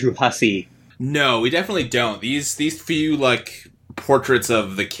peak Andrew Hussey. No, we definitely don't. These few, like, portraits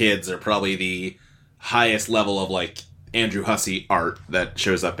of the kids are probably the highest level of, like, Andrew Hussey art that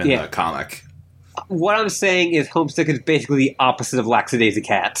shows up in the comic. What I'm saying is Homestuck is basically the opposite of Lackadaisy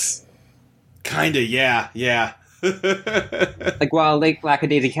Cats. Kinda, yeah. Like, while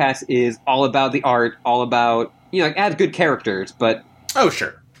Lackadaisy Cats is all about the art, all about, it has good characters, but... Oh,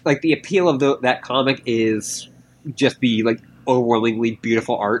 sure. Like, the appeal of that comic is just the, like, overwhelmingly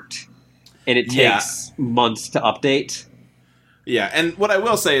beautiful art. And it takes months to update. Yeah, and what I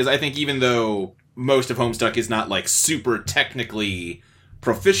will say is I think even though most of Homestuck is not, like, super technically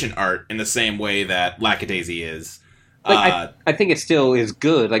proficient art in the same way that Lackadaisy is... Like, I think it still is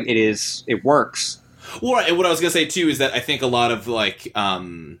good. Like, it works. Well, and what I was going to say, too, is that I think a lot of, like,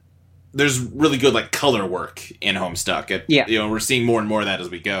 there's really good, like, color work in Homestuck. We're seeing more and more of that as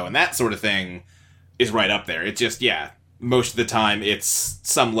we go, and that sort of thing is right up there. It's just, most of the time it's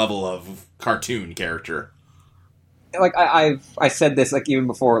some level of cartoon character. Like, I said this, like, even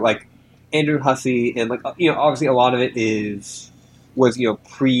before, like, Andrew Hussey, and, like, obviously a lot of it was,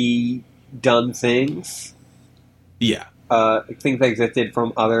 pre done things. Yeah. Things that existed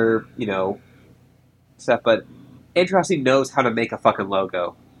from other, stuff, but Andrew Hussie knows how to make a fucking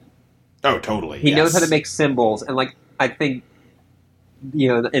logo. Oh, totally. He knows how to make symbols, and I think,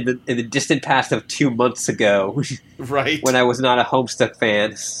 in the distant past of 2 months ago, right, when I was not a Homestuck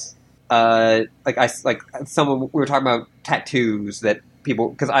fan, we were talking about tattoos that people,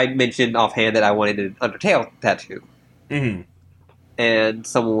 because I mentioned offhand that I wanted an Undertale tattoo, and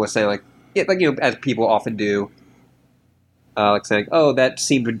someone was saying as people often do. Saying, "Oh, that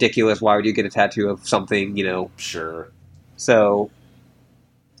seemed ridiculous. Why would you get a tattoo of something?" Sure. So,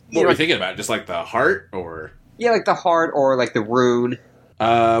 what were you thinking about? Just like the heart, or the heart, or the rune.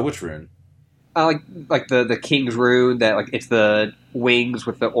 Which rune? Like the king's rune. That it's the wings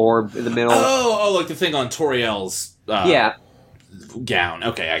with the orb in the middle. Oh, like the thing on Toriel's. Gown.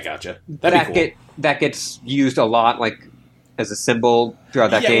 Okay, I gotcha. That'd be cool. That gets used a lot, as a symbol throughout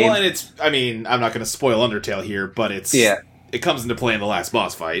that game. Well, and it's. I mean, I'm not going to spoil Undertale here, but it's. Yeah. It comes into play in the last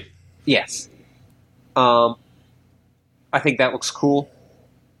boss fight. Yes. I think that looks cool.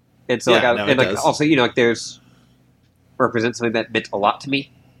 And so, also, there's represents something that meant a lot to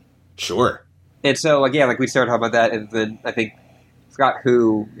me. Sure. And so, we started talking about that, and then I think, forgot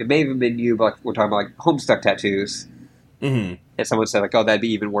who, it may have even been you, but we're talking about, Homestuck tattoos. Mm-hmm. And someone said, oh, that'd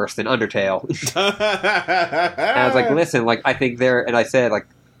be even worse than Undertale. And I was like, listen, I think and I said,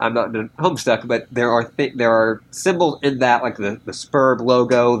 I'm not in Homestuck, but there are symbols in that, the Spurb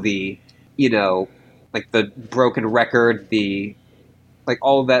logo, the, the broken record, the,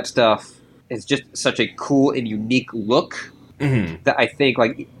 all of that stuff is just such a cool and unique look that I think,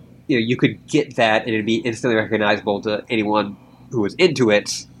 you could get that and it'd be instantly recognizable to anyone who was into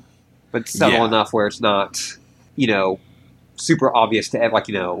it, but subtle enough where it's not, super obvious to,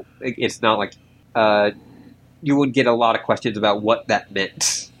 it's not you would get a lot of questions about what that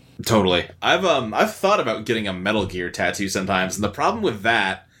meant. Totally. I've thought about getting a Metal Gear tattoo sometimes, and the problem with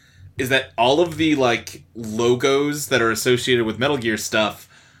that is that all of the logos that are associated with Metal Gear stuff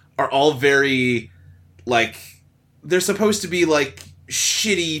are all very they're supposed to be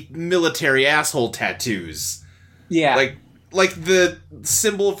shitty military asshole tattoos. Yeah. Like the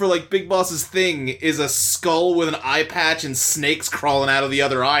symbol for Big Boss's thing is a skull with an eye patch and snakes crawling out of the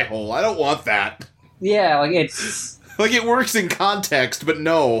other eye hole. I don't want that. Yeah, it's it works in context, but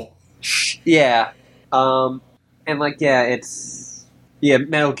no. Yeah. And it's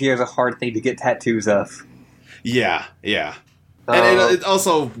Metal Gear is a hard thing to get tattoos of. Yeah. And it's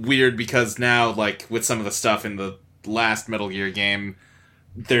also weird because now, with some of the stuff in the last Metal Gear game,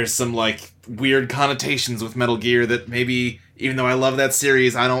 there's some, weird connotations with Metal Gear that maybe, even though I love that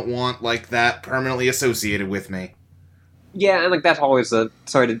series, I don't want, that permanently associated with me. Yeah, and, that's always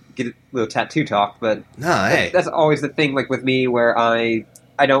sorry to get a little tattoo talk, but... No, hey. That's always the thing, with me, where I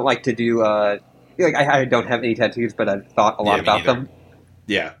don't like to do, I don't have any tattoos, but I've thought a lot about them.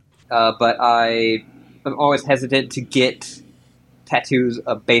 Yeah. But I'm always hesitant to get tattoos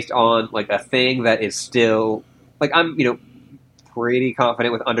based on, a thing that is still... I'm, pretty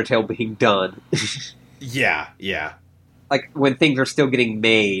confident with Undertale being done. Yeah. When things are still getting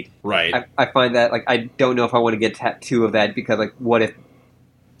made. Right. I find that, I don't know if I want to get a tattoo of that, because, what if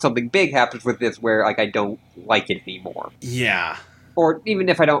something big happens with this where, I don't like it anymore? Yeah. Or even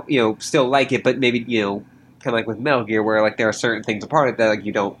if I don't, still like it, but maybe, kind of with Metal Gear, where, there are certain things about it that,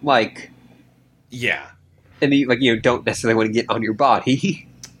 you don't like. Yeah. And, you don't necessarily want to get on your body.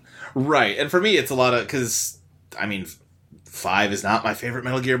 Right. And for me, it's a lot of... Because, 5 is not my favorite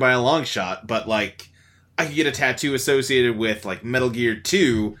Metal Gear by a long shot, but, I could get a tattoo associated with, Metal Gear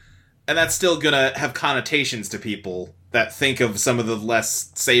 2, and that's still gonna have connotations to people that think of some of the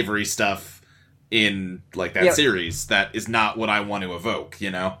less savory stuff in, that series that is not what I want to evoke,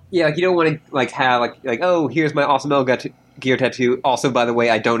 Yeah, you don't want to, have, oh, here's my awesome Metal Gear tattoo. Also, by the way,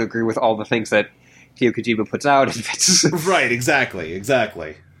 I don't agree with all the things that Hideo Kojima puts out. Right, exactly.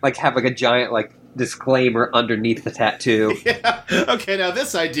 Have, a giant, disclaimer underneath the tattoo. Yeah. Okay, now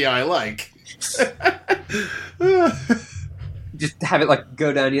this idea I like. Just have it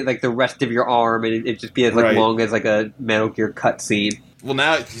go down the rest of your arm, and it just be as long as a Metal Gear cutscene. Well,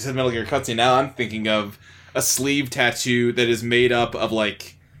 now you said Metal Gear cutscene. Now I'm thinking of a sleeve tattoo that is made up of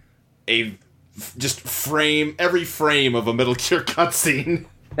every frame of a Metal Gear cutscene.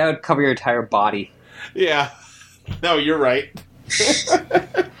 That would cover your entire body. Yeah. No, you're right.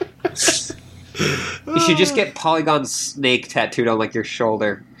 You should just get Polygon Snake tattooed on your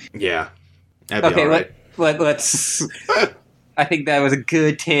shoulder. Yeah. That'd be okay, let's. I think that was a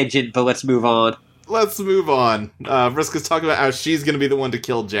good tangent, but let's move on. Let's move on. Vriska's talking about how she's going to be the one to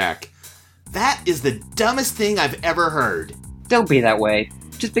kill Jack. That is the dumbest thing I've ever heard. Don't be that way.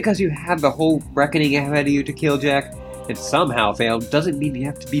 Just because you have the whole reckoning ahead of you to kill Jack and somehow failed doesn't mean you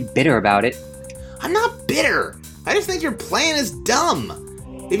have to be bitter about it. I'm not bitter. I just think your plan is dumb.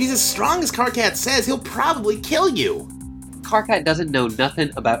 If he's as strong as Karkat says, he'll probably kill you. Karkat doesn't know nothing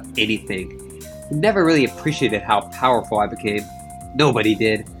about anything. He never really appreciated how powerful I became. Nobody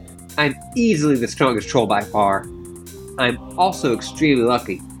did. I'm easily the strongest troll by far. I'm also extremely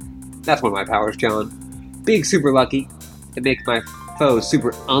lucky. That's one of my powers, John. Being super lucky, it makes my foes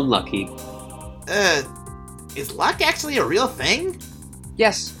super unlucky. Is luck actually a real thing?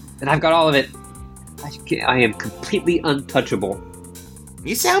 Yes, and I've got all of it. I am completely untouchable.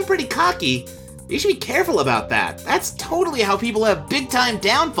 You sound pretty cocky. You should be careful about that. That's totally how people have big-time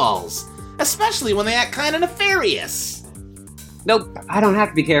downfalls. Especially when they act kind of nefarious. Nope, I don't have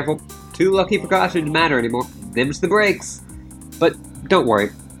to be careful. Too lucky for caution to matter anymore. Them's the breaks. But don't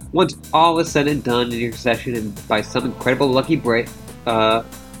worry. Once all is said and done in your session, and by some incredible lucky break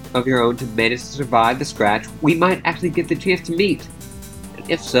of your own to manage to survive the scratch, we might actually get the chance to meet. And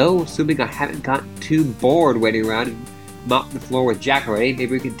if so, assuming I haven't gotten too bored waiting around and mopped the floor with Jack already,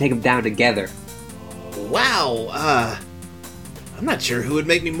 maybe we can take him down together. Wow, I'm not sure who would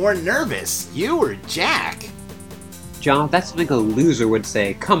make me more nervous, you or Jack. John, that's something a loser would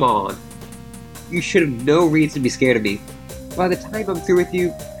say. Come on. You should have no reason to be scared of me. By the time I'm through with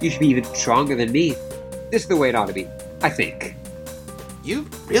you, you should be even stronger than me. This is the way it ought to be, I think. You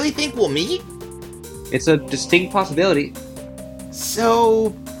really think we'll meet? It's a distinct possibility.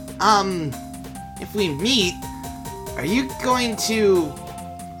 So, if we meet, are you going to,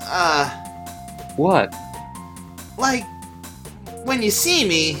 What? like, when you see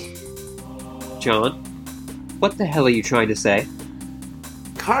me... John? What the hell are you trying to say?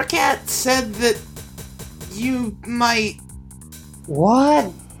 Karkat said that you might...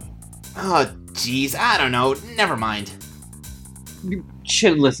 What? Oh, jeez, I don't know. Never mind. You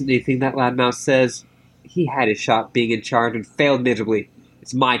shouldn't listen to anything that loudmouth says. He had his shot being in charge and failed miserably.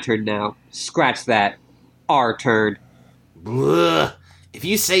 It's my turn now. Scratch that. Our turn. Blah. If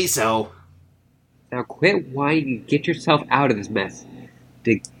you say so. Now quit whining and get yourself out of this mess.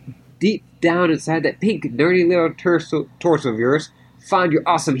 Dig deep down inside that pink, nerdy little torso of yours. Find your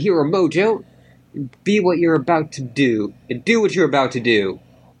awesome hero mojo. And be what you're about to do. And do what you're about to do.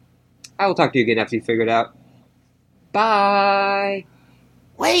 I will talk to you again after you figure it out. Bye!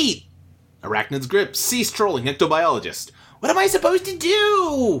 Wait! Arachnid's grip. Cease trolling, ectobiologist. What am I supposed to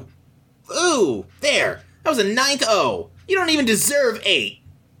do? Ooh, there. That was a 9th O. You don't even deserve 8.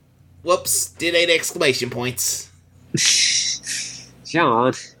 Whoops, did 8 exclamation points.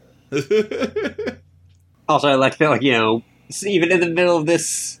 John. Also, I like that, even in the middle of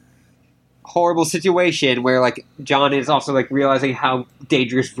this horrible situation where, John is also, realizing how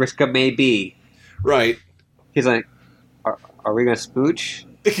dangerous Vriska may be. Right. He's like, are we gonna spooch?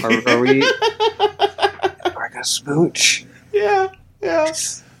 Are we gonna spooch? Yeah.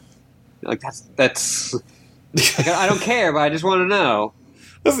 That's... I don't care, but I just want to know.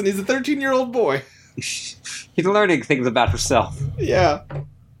 Listen, he's a 13-year-old boy. He's learning things about himself. Yeah.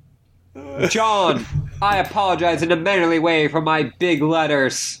 John, I apologize in a mannerly way for my big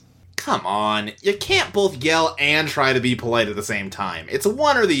letters. Come on, you can't both yell and try to be polite at the same time. It's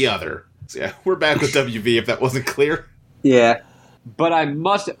one or the other. So yeah, we're back with WV if that wasn't clear. Yeah, but I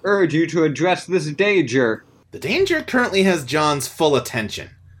must urge you to address this danger. The danger currently has John's full attention.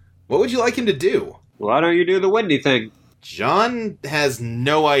 What would you like him to do? Why don't you do the windy thing? John has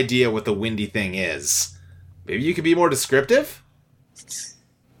no idea what the windy thing is. Maybe you could be more descriptive?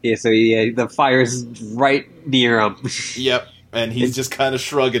 Yeah, so the fire's right near him. Yep, and he's just kind of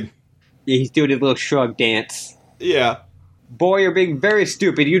shrugging. Yeah, he's doing his little shrug dance. Yeah. Boy, you're being very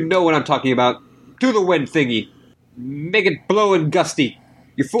stupid. You know what I'm talking about. Do the wind thingy. Make it blow and gusty.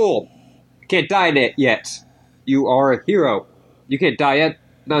 You fool. You can't die yet. You are a hero. You can't die yet.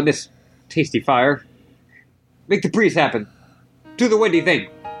 Not in this tasty fire. Make the breeze happen. Do the windy thing.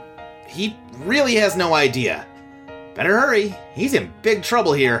 He really has no idea. Better hurry. He's in big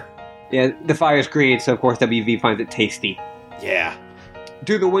trouble here. Yeah, the fire's green, so of course WV finds it tasty. Yeah.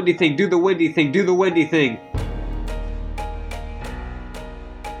 Do the windy thing, do the windy thing, do the windy thing.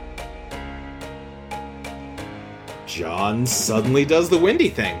 John suddenly does the windy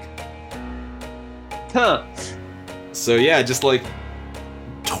thing. Huh. So yeah, just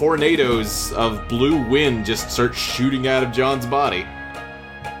tornadoes of blue wind just start shooting out of John's body.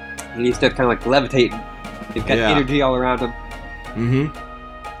 And he starts kind of levitating. He's got energy all around him.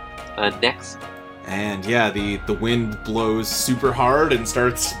 Mm-hmm. Next. And yeah, the wind blows super hard and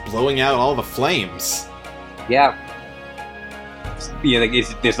starts blowing out all the flames. Yeah. Yeah,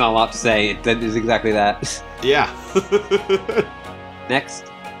 there's not a lot to say. It is exactly that. Yeah.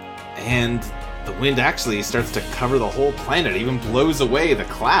 Next. and the wind actually starts to cover the whole planet, even blows away the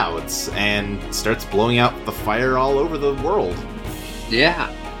clouds, and starts blowing out the fire all over the world.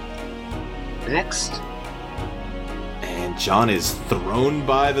 Yeah. Next. And John is thrown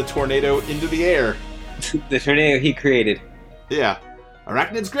by the tornado into the air. The tornado he created. Yeah.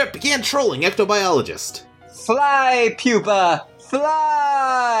 Arachnid's grip began trolling ectobiologist. Fly, pupa!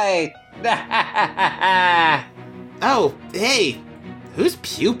 Fly! Oh, hey! Who's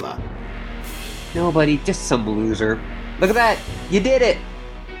Pupa? Nobody, just some loser. Look at that! You did it!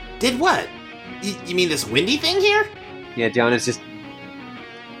 Did what? You mean this windy thing here? Yeah, John is just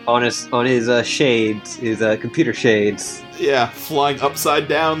on his shades, his computer shades, Yeah, flying upside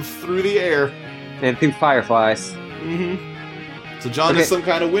down through the air. and through fireflies. Mm-hmm. So John Okay. has some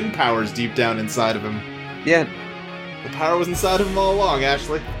kind of wind powers deep down inside of him. Yeah, The power was inside of him all along,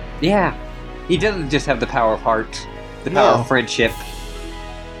 Ashley. yeah. He doesn't just have the power of heart, the No. power of friendship.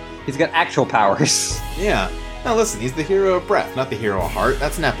 He's got actual powers. Yeah. Now listen, he's the hero of breath, not the hero of heart.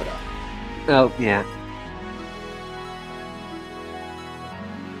 That's Nepeta. Oh, yeah.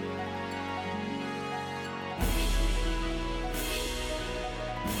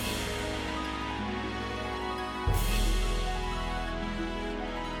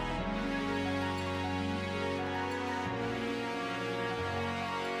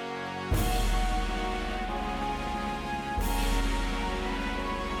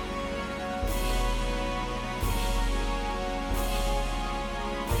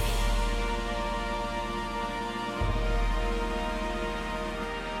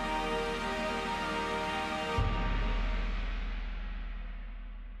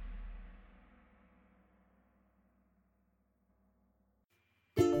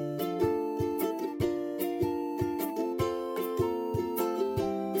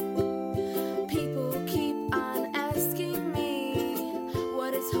 People keep on asking me,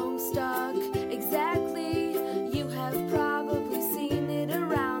 what is Homestuck exactly? You have probably seen it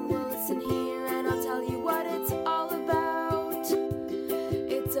around. Well, listen here and I'll tell you what it's all about.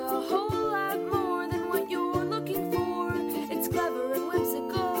 It's a whole lot more than what you're looking for. It's clever and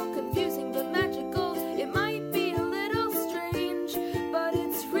whimsical, confusing but magical. It might be a little strange, but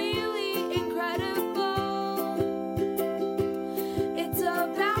it's really incredible. It's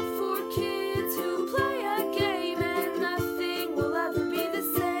about 4 kids who play a game and nothing will ever be the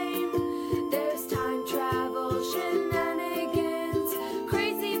same. There's time travel, shenanigans,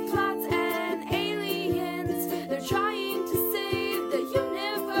 crazy plots and aliens. They're trying to save the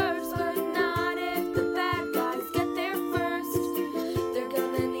universe, but not if the bad guys get there first. They're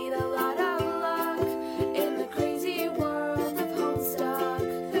gonna need a lot of luck in the crazy world of Homestuck.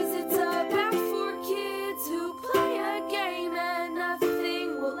 'Cause it's about 4 kids who play a game and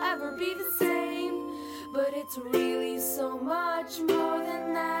nothing will ever be the same. But it's really so much more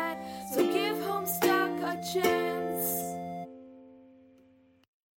than that. So give Homestuck a chance.